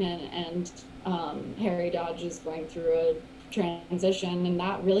pregnant, and Harry Dodge is going through a transition, and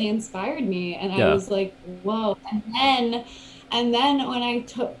that really inspired me. And I was like, whoa. And then when I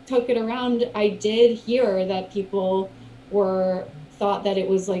took it around, I did hear that people thought that it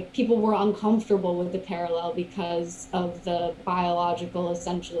was like people were uncomfortable with the parallel because of the biological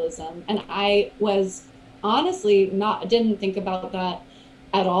essentialism. And I was honestly didn't think about that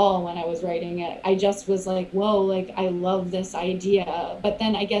at all when I was writing it. I just was like, whoa, like I love this idea. But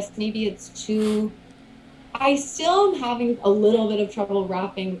then I guess maybe I still am having a little bit of trouble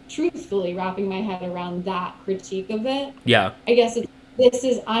truthfully wrapping my head around that critique of it. Yeah. I guess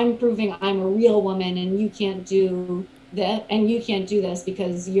I'm proving I'm a real woman, and you can't do that, and you can't do this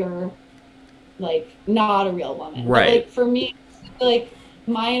because you're like not a real woman. Right. But, like, for me, like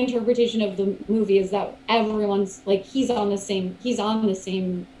my interpretation of the movie is that everyone's like he's on the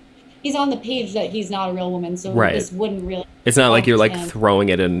page that he's not a real woman, so right. This wouldn't really. It's not like you're like throwing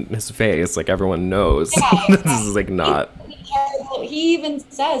it in his face. Like everyone knows. Yeah, this is like not. He even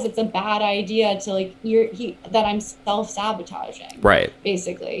says it's a bad idea to like that I'm self-sabotaging. Right.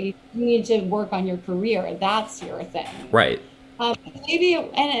 Basically, you need to work on your career. That's your thing. Right. Maybe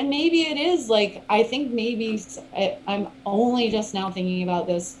it is like I think maybe I'm only just now thinking about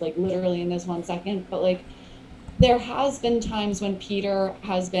this like literally in this 1 second, but like. There has been times when Peter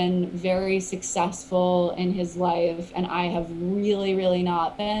has been very successful in his life, and I have really, really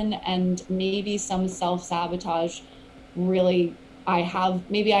not been. And maybe some self-sabotage I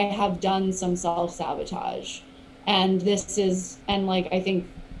have done some self-sabotage. And I think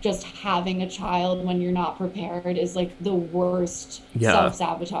just having a child when you're not prepared is like the worst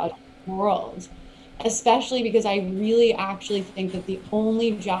self-sabotage in the world. Especially because I really actually think that the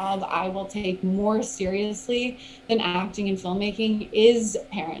only job I will take more seriously than acting and filmmaking is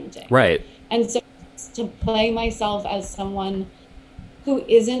parenting. Right. And so to play myself as someone who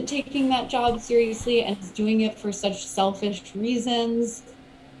isn't taking that job seriously and is doing it for such selfish reasons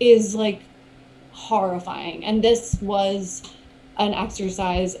is like horrifying. And this was an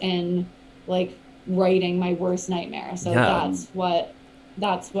exercise in like writing my worst nightmare. So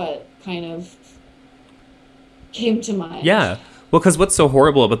that's what kind of came to mind. Yeah. Well, because what's so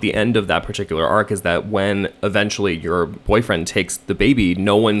horrible about the end of that particular arc is that when eventually your boyfriend takes the baby,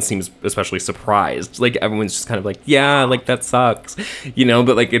 no one seems especially surprised. Like, everyone's just kind of like, yeah, like, that sucks, you know?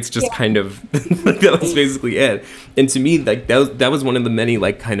 But, like, it's just kind of, like, that was basically it. And to me, like, that was one of the many,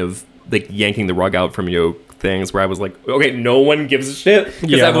 like, kind of, like, yanking the rug out from you things where I was like, okay, no one gives a shit.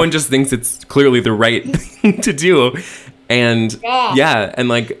 Because everyone just thinks it's clearly the right thing to do. And, and,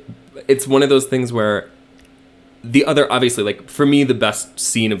 like, it's one of those things where obviously, like, for me, the best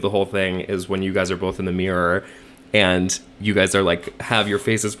scene of the whole thing is when you guys are both in the mirror and you guys are like have your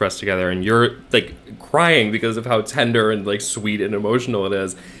faces pressed together and you're like crying because of how tender and like sweet and emotional it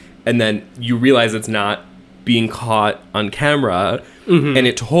is, and then you realize it's not being caught on camera, and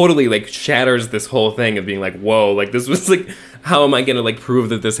it totally like shatters this whole thing of being like, whoa, like this was like, how am I gonna like prove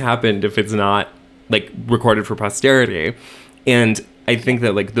that this happened if it's not like recorded for posterity? And I think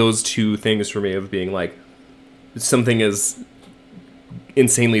that like those two things for me of being like something as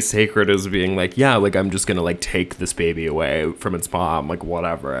insanely sacred as being like, yeah, like I'm just gonna like take this baby away from its mom, like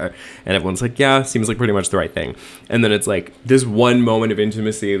whatever, and everyone's like, yeah, seems like pretty much the right thing. And then it's like this one moment of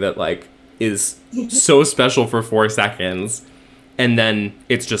intimacy that like is so special for 4 seconds, and then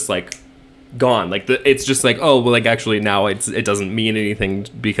it's just like gone. Like it's just like, oh well, like actually now it doesn't mean anything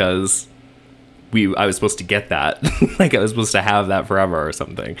because I was supposed to get that. Like I was supposed to have that forever or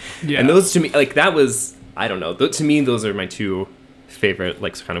something. Yeah. And those to me, like that was, I don't know, to me those are my two favorite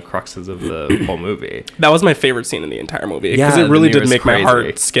like kind of cruxes of the whole movie. That was my favorite scene in the entire movie, because Yeah, it really the did mirror's make my crazy.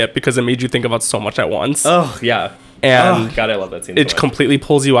 heart skip, because it made you think about so much at once. Oh yeah. And oh, God, I love that scene. It so much. completely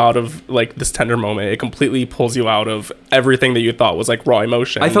pulls you out of like this tender moment. It completely pulls you out of everything that you thought was like raw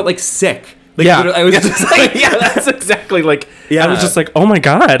emotion. I felt like sick. Like, Yeah. literally, I was just like, yeah, that's exactly like, Yeah. I was just like, oh my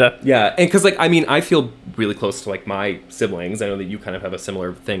God. yeah, and because like I mean I feel really close to like my siblings. I know that you kind of have a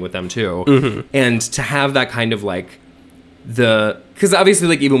similar thing with them too. Mm-hmm. And to have that kind of like because obviously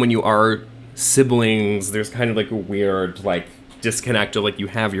like even when you are siblings, there's kind of like a weird like disconnect of like you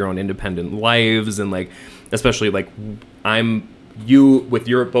have your own independent lives, and like especially like you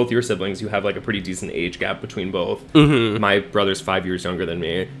with both your siblings, you have like a pretty decent age gap between both. My brother's 5 years younger than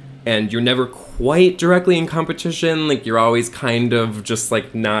me, and you're never quite directly in competition. Like you're always kind of just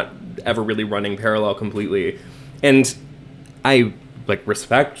like not ever really running parallel completely. And I like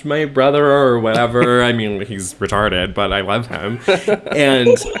respect my brother or whatever. I mean, he's retarded, but I love him.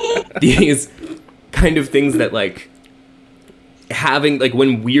 And these kind of things that like having like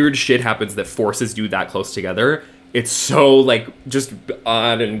when weird shit happens that forces you that close together, it's so like just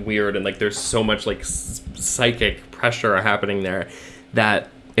odd and weird, and like there's so much like psychic pressure happening there that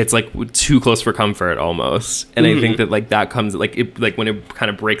it's like too close for comfort almost. And I think that like that comes like it like when it kind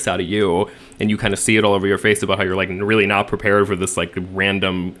of breaks out of you and you kind of see it all over your face about how you're like really not prepared for this like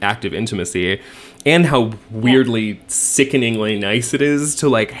random act of intimacy, and how weirdly sickeningly nice it is to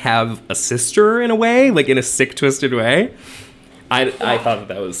like have a sister in a way, like in a sick twisted way. I thought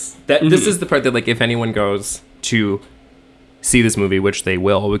that was this is the part that like if anyone goes to see this movie, which they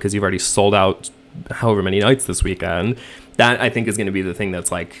will because you've already sold out however many nights this weekend, that I think is going to be the thing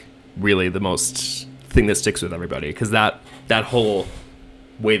that's like really the most thing that sticks with everybody, because that whole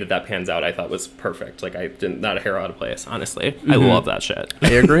way that pans out I thought was perfect. Like I didn't, not a hair out of place, honestly. I love that shit. I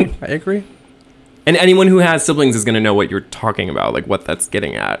agree. And anyone who has siblings is going to know what you're talking about, like what that's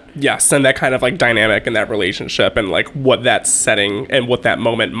getting at. Yes, and that kind of like dynamic in that relationship, and like what that setting and what that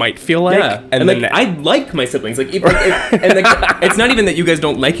moment might feel like. Yeah, and like then I like my siblings. Like, and like, it's not even that you guys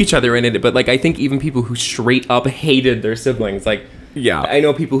don't like each other in it, but like I think even people who straight up hated their siblings, like Yeah. I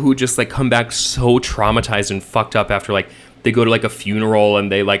know people who just like come back so traumatized and fucked up after like they go to like a funeral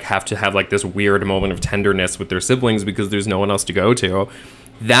and they like have to have like this weird moment of tenderness with their siblings because there's no one else to go to.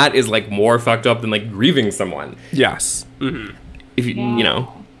 That is like more fucked up than like grieving someone. yes. If you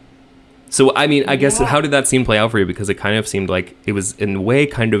know. So I mean, I guess how did that scene play out for you? Because it kind of seemed like it was in a way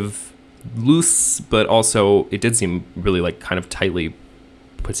kind of loose, but also it did seem really like kind of tightly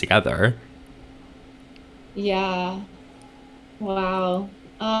put together. Yeah. Wow.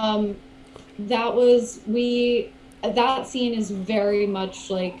 That scene is very much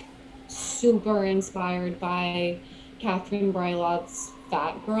like super inspired by Catherine Breillat's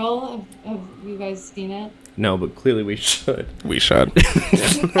Fat Girl. Have you guys seen it? No, but clearly we should. We should.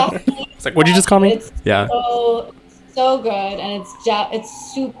 It's like, what'd you just call me? It's Yeah. so good, and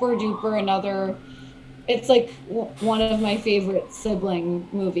it's super duper another. It's like one of my favorite sibling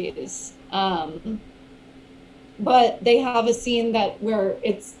movies. But they have a scene where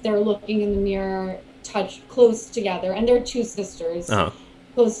they're looking in the mirror, touch close together, and they're two sisters,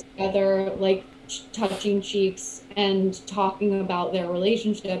 close together, like touching cheeks and talking about their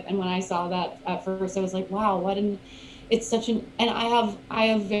relationship. And when I saw that at first, I was like, wow, it's such an, and I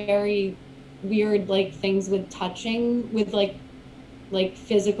have very weird like things with touching, with like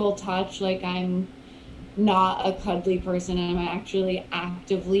physical touch. Like I'm not a cuddly person, and I'm actually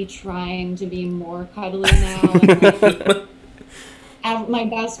actively trying to be more cuddly now. My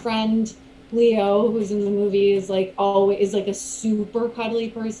best friend Leo, who's in the movie, is like always like a super cuddly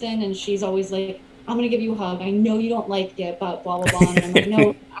person, and she's always like, I'm gonna give you a hug, I know you don't like it, but blah blah blah. And I'm like,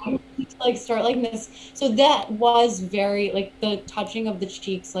 no, I need to like start like this. So that was very like the touching of the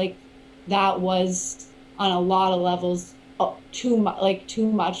cheeks, like that was on a lot of levels too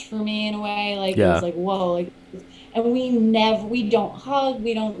much for me in a way. Like it Yeah. was like, whoa, like, and we don't hug,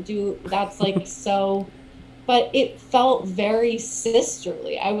 we don't do, that's like so, but it felt very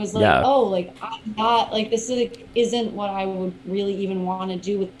sisterly. I was like, Yeah. oh, like I'm not like, this is isn't what I would really even want to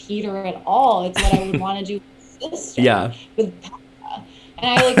do with Peter at all. It's what I would want to do with sister. Yeah. With Peppa.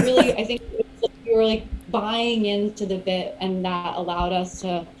 And I like really, I think it was like we were like buying into the bit, and that allowed us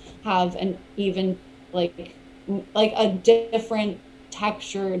to have an even like a different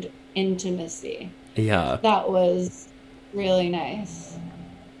textured intimacy. Yeah. That was really nice.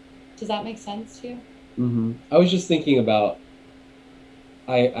 Does that make sense to you? I was just thinking about.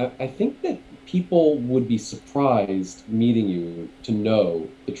 I think that people would be surprised meeting you to know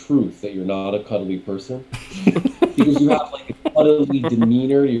the truth that you're not a cuddly person because you have like a cuddly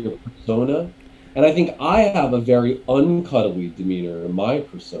demeanor to your persona, and I think I have a very uncuddly demeanor in my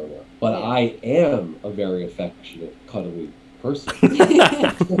persona, but Yeah. I am a very affectionate, cuddly person.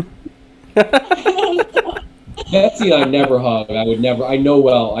 Betsy and I never hug. I would never. I know,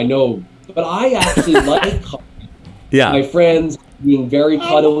 but I actually like hugging Yeah. my friends, being very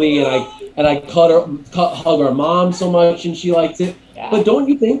cuddly, and I hug our mom so much, and she likes it. Yeah, But don't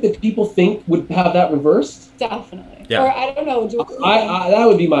you think that people would have that reversed? definitely. Yeah. Or I don't know. I that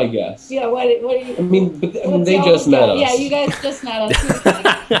would be my guess. yeah. What are you? I mean, what's they y'all's just met guess? us. Yeah, you guys just met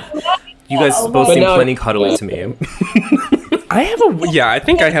us. You guys Oh, both but seem now- plenty cuddly to me. I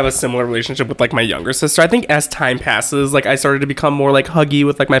think I have a similar relationship with like my younger sister. I think as time passes, like I started to become more like huggy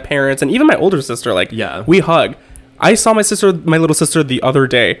with like my parents and even my older sister. Like, Yeah. we hug. I saw my little sister the other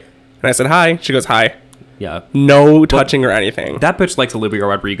day, and I said hi. She goes hi. Yeah. No touching or anything. That bitch likes Olivia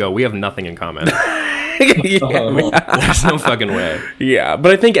Rodrigo. We have nothing in common. yeah, There's no fucking way. yeah,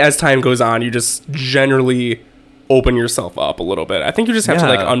 but I think as time goes on, you just generally open yourself up a little bit. I think you just have to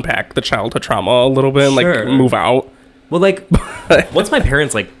like Yeah. unpack the childhood trauma a little bit and Sure. like move out. Well, like, once my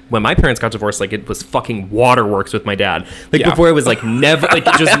parents, like, when my parents got divorced, like, it was fucking waterworks with my dad. Like, Yeah. before it was, like, never, like,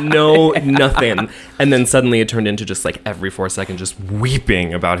 just no, nothing. And then suddenly it turned into just, like, every 4 seconds just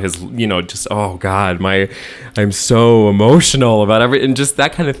weeping about his, you know, just, oh, God, I'm so emotional about everything. And just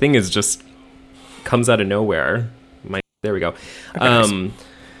that kind of thing is just, comes out of nowhere. There we go.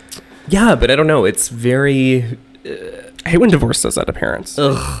 Yeah, but I don't know. It's very... I hate when divorce does that to parents.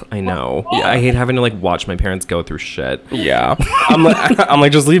 Ugh, I know. Yeah, I hate having to, like, watch my parents go through shit. Yeah, I'm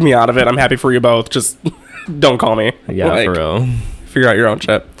like, just leave me out of it. I'm happy for you both. Just don't call me. Yeah, Like, for real. Figure out your own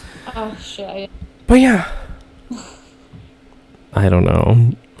shit. Oh shit. But yeah, I don't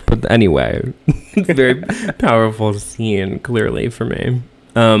know. But anyway, it's a very powerful scene, clearly, for me.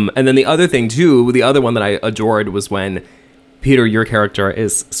 And then the other thing, too, the other one that I adored was when Peter, your character,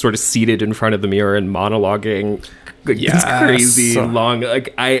 is sort of seated in front of the mirror and monologuing. Like, Yes. This crazy long,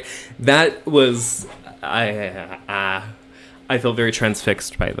 like, I felt very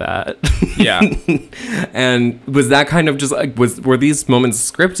transfixed by that. yeah. And was that kind of just like, were these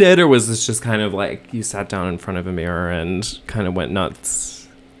moments scripted, or was this just kind of like you sat down in front of a mirror and kind of went nuts?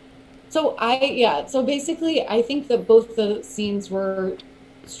 So so basically I think that both the scenes were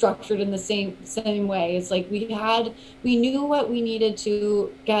structured in the same way. It's like we knew what we needed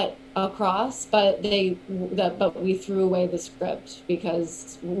to get across, but we threw away the script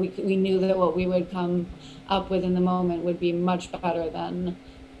because we knew that what we would come up with in the moment would be much better than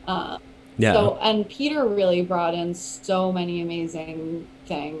Yeah. So, and Peter really brought in so many amazing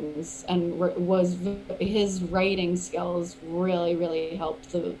things, and his writing skills really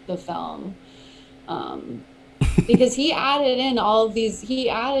helped the film. Because he added in all of these,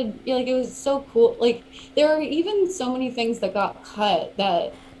 like, it was so cool. Like, there are even so many things that got cut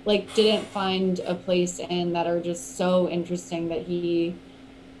that, like, didn't find a place in, that are just so interesting that he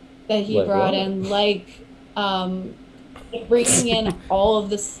Like brought what? in, like, bringing in all of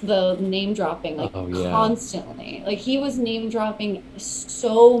the name dropping, like, Oh, yeah. constantly. Like, he was name dropping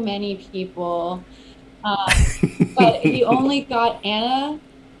so many people, but he only got Anna.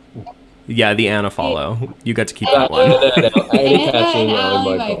 Yeah, the Anna follow. You got to keep Anna- that one. I didn't Anna catch and it,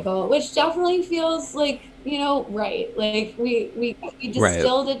 Ally Michael. Michael, which definitely feels like, right. Like, we Right.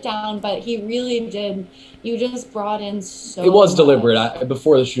 distilled it down, but he really did. You just brought in so It was much. deliberate.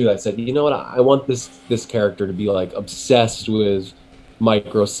 Before the shoot, I said, you know what? I want this character to be like obsessed with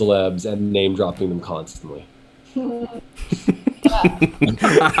micro celebs and name dropping them constantly.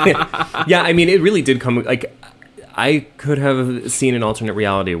 Yeah, I mean, it really did come, like, I could have seen an alternate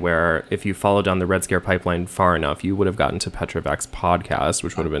reality where if you followed down the Red Scare pipeline far enough, you would have gotten to Petrovac's podcast,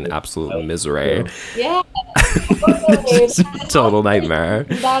 which would have been absolute misery. Yeah. Just a total nightmare.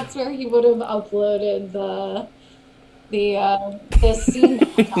 That's where he would have uploaded the the scene that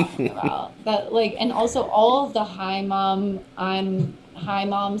I'm talking about, that like, and also all of the hi mom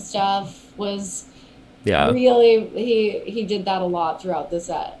stuff was Yeah. really, he did that a lot throughout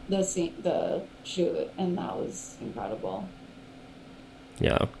the shoot, and that was incredible.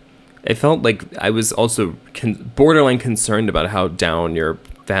 Yeah. It felt like I was also borderline concerned about how down your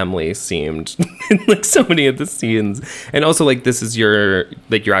family seemed in like so many of the scenes. And also like this is your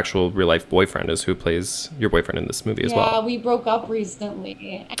actual real life boyfriend is who plays your boyfriend in this movie as well. Yeah, we broke up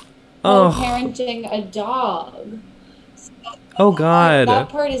recently. Oh. Parenting a dog. Oh God. That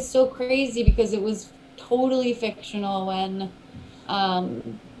part is so crazy because it was totally fictional when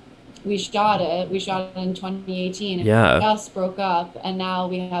we shot it. We shot it in 2018. And Yeah. we just broke up, and now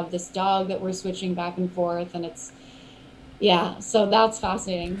we have this dog that we're switching back and forth, and it's so that's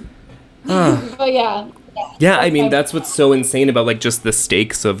fascinating. But yeah. Yeah, I mean that's what's so insane about like just the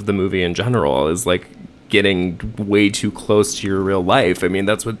stakes of the movie in general is like getting way too close to your real life. I mean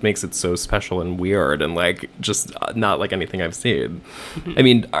that's what makes it so special and weird and like just not like anything I've seen. I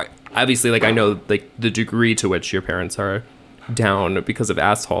mean obviously like I know like the degree to which your parents are down because of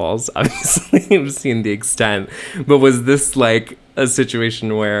assholes. Obviously I've seen the extent, but was this like a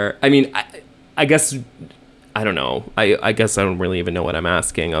situation where I mean I guess I don't know. I guess I don't really even know what I'm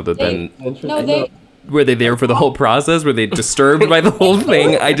asking other than were they there for the whole process? Were they disturbed by the whole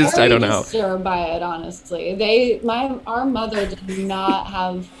thing? I don't know. Disturbed by it, honestly. Our mother did not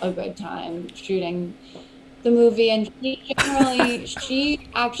have a good time shooting the movie, and she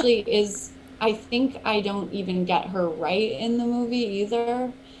actually is. I think I don't even get her right in the movie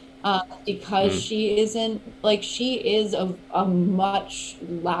either, because she isn't like she is a much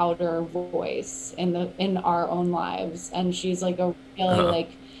louder voice in our own lives, and she's like a really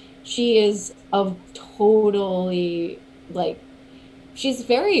like she is a totally like she's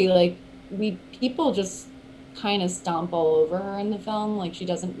very like people just kind of stomp all over her in the film. Like she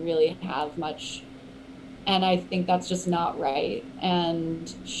doesn't really have much. And I think that's just not right.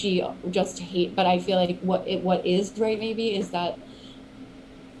 And she just but I feel like what is right maybe is that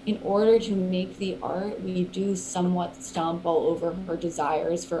in order to make the art, we do somewhat stomp all over her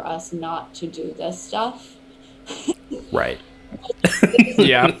desires for us not to do this stuff. Right.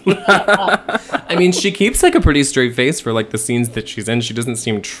 Yeah. I mean, she keeps like a pretty straight face for like the scenes that she's in. She doesn't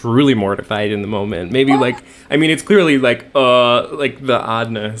seem truly mortified in the moment. Maybe like, I mean, it's clearly like the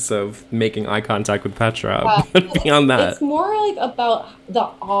oddness of making eye contact with Petra. But beyond that, it's more like about the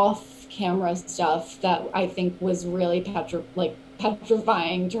off-camera stuff that I think was really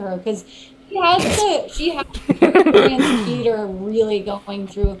petrifying to her, because she had to experience Peter really going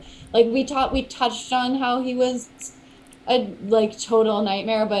through. Like we touched on how he was a like total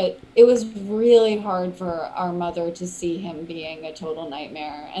nightmare, but it was really hard for our mother to see him being a total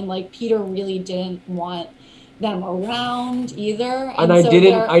nightmare, and like Peter really didn't want them around either. And I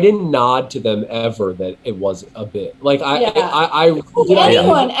didn't nod to them ever that it was a bit like anyone.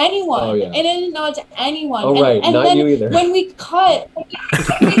 Oh, yeah. I didn't nod to anyone. Oh, right, and not then you either. When we cut,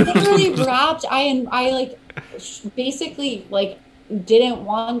 we literally wrapped. I like basically like didn't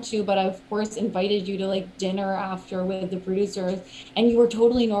want to, but I of course invited you to like dinner after with the producers, and you were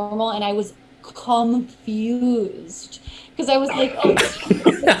totally normal, and I was confused because I was like,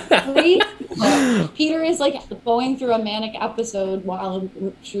 Peter is like going through a manic episode while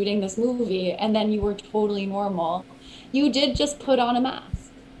shooting this movie, and then you were totally normal. You did just put on a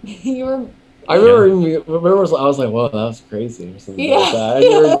mask. You were. I remember I was like, "Whoa, that was crazy," or something like that.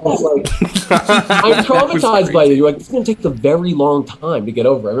 I'm traumatized by it. You're like, "It's going to take a very long time to get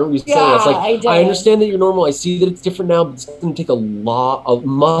over." I remember you saying, "It's like I understand that you're normal. I see that it's different now, but it's going to take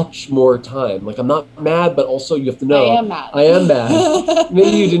much more time." Like I'm not mad, but also you have to know I am mad.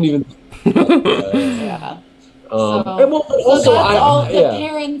 Maybe you didn't even. The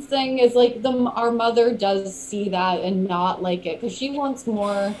parents thing is like our mother does see that and not like it because she wants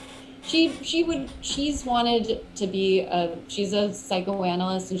more. She's wanted to be she's a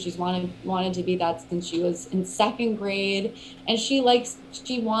psychoanalyst, and she's wanted to be that since she was in second grade, and she wants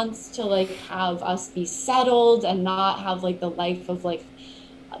to like have us be settled and not have like the life of like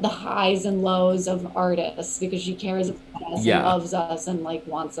the highs and lows of artists, because she cares about us and loves us and like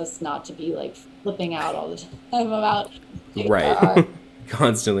wants us not to be like flipping out all the time about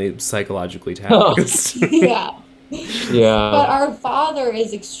constantly psychologically taxed. But our father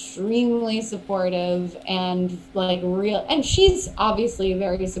is extremely supportive and like real, and she's obviously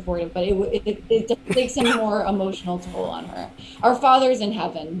very supportive, but it takes a more emotional toll on her. Our father's in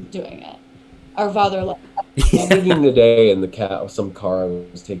heaven doing it. Our father thinking the day in the some car I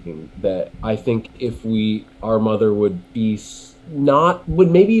was taking that I think if our mother would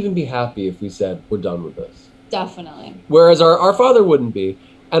maybe even be happy if we said we're done with this. Definitely. Whereas our father wouldn't be.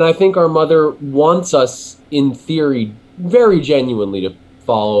 And I think our mother wants us, in theory, very genuinely to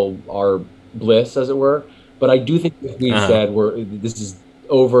follow our bliss, as it were. But I do think if we said this is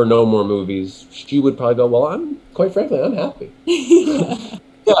over, no more movies, she would probably go, well, quite frankly, I'm happy. Yeah.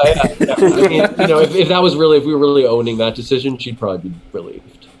 I mean, if that was really, if we were really owning that decision, she'd probably be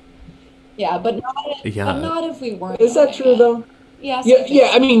relieved. Yeah, but not if we weren't. Is that true, though? Yes.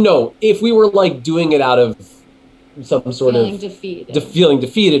 Yeah. I mean, no. If we were like doing it out of some sort feeling of defeated. Feeling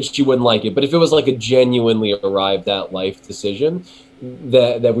defeated, she wouldn't like it. But if it was like a genuinely arrived at life decision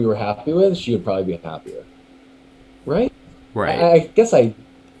that we were happy with, she would probably be happier. Right. I guess I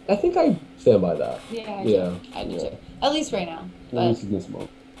think I stand by that. Yeah. I do too. At least right now. At least in this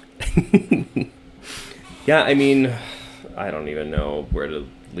moment. Yeah, I mean, I don't even know where to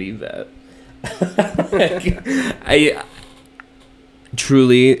leave that. I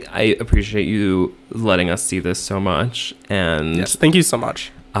truly appreciate you letting us see this so much, and Yes, thank you so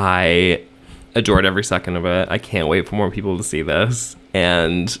much. I adored every second of it. I can't wait for more people to see this,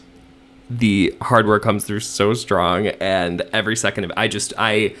 and the hard work comes through so strong, and every second of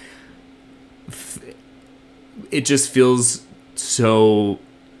it, it just feels so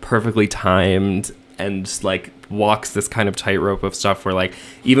perfectly timed, and like walks this kind of tightrope of stuff where, like,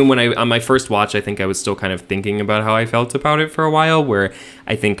 even when on my first watch, I think I was still kind of thinking about how I felt about it for a while, where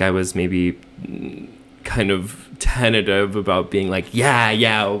I think I was maybe kind of tentative about being like,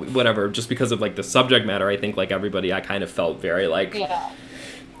 yeah, whatever, just because of like the subject matter. I think like everybody, I kind of felt very like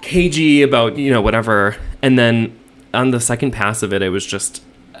cagey about, whatever. And then on the second pass of it, it was just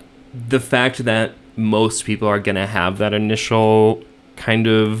the fact that most people are going to have that initial kind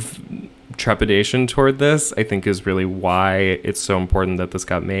of trepidation toward this, I think is really why it's so important that this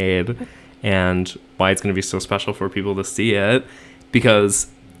got made, and why it's going to be so special for people to see it, because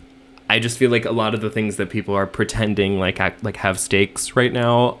I just feel like a lot of the things that people are pretending like have stakes right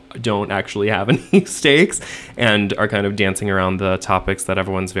now don't actually have any stakes, and are kind of dancing around the topics that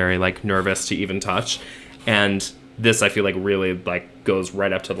everyone's very like nervous to even touch. And this, I feel like, really like goes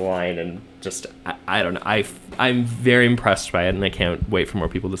right up to the line, and just I don't know, I'm very impressed by it, and I can't wait for more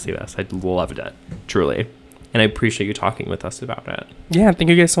people to see this. I loved it, truly, and I appreciate you talking with us about it. Yeah, thank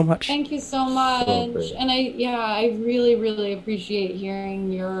you guys so much. Thank you so much. And I really, really appreciate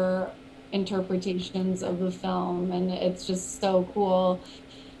hearing your interpretations of the film, and it's just so cool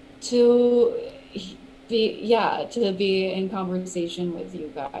to be in conversation with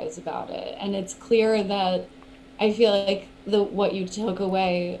you guys about it. And it's clear that I feel like what you took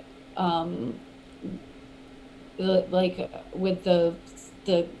away, with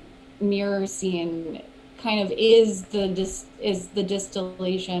the mirror scene, kind of is the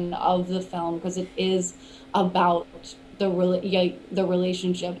distillation of the film, because it is about the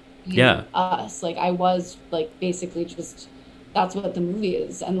relationship between us. Like, I was like basically just, that's what the movie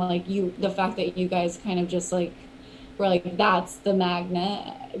is. And like the fact that you guys kind of just like were like, that's the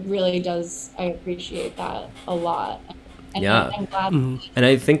magnet, really does, I appreciate that a lot. And I'm glad. And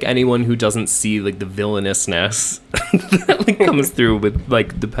I think anyone who doesn't see like the villainousness that like comes through with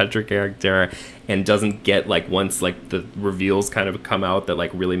like the Petra character, and doesn't get like, once like the reveals kind of come out that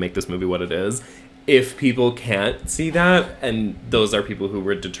like really make this movie what it is, if people can't see that, and those are people who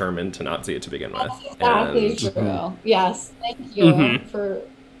were determined to not see it to begin with. That's exactly true. Yes, thank you for.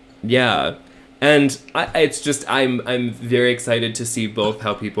 Yeah. And it's just, I'm very excited to see both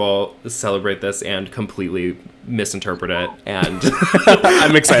how people celebrate this and completely misinterpret it, and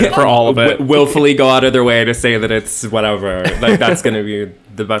I'm excited for all of it. Willfully go out of their way to say that it's whatever. Like, that's going to be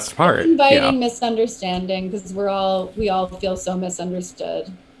the best part. Inviting misunderstanding, because we all feel so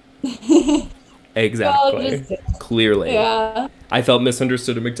misunderstood. Exactly. Clearly. Yeah. I felt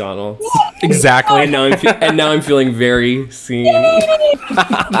misunderstood at McDonald's. Exactly. And now I'm feeling very seen.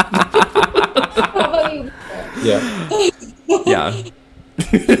 Yeah.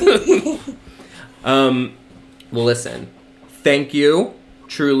 Well, listen. Thank you.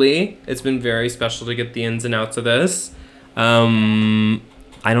 Truly, it's been very special to get the ins and outs of this. I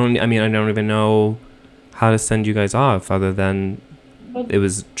don't even know how to send you guys off, other than it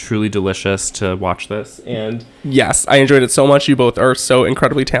was truly delicious to watch this. And yes, I enjoyed it so much. You both are so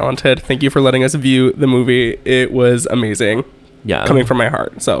incredibly talented. Thank you for letting us view the movie. It was amazing. Yeah, coming from my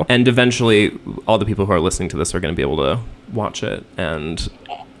heart. So, and eventually all the people who are listening to this are going to be able to watch it, and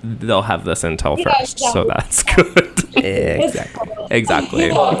they'll have this intel first. Yeah. So that's good.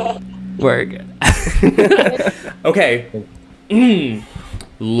 Exactly. We're good. Okay.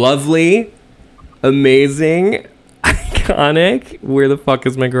 Lovely, amazing, iconic. Where the fuck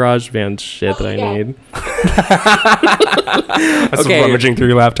is my garage band shit that I need? That's Okay. rummaging through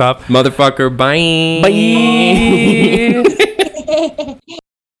your laptop. Motherfucker, bye. Bye.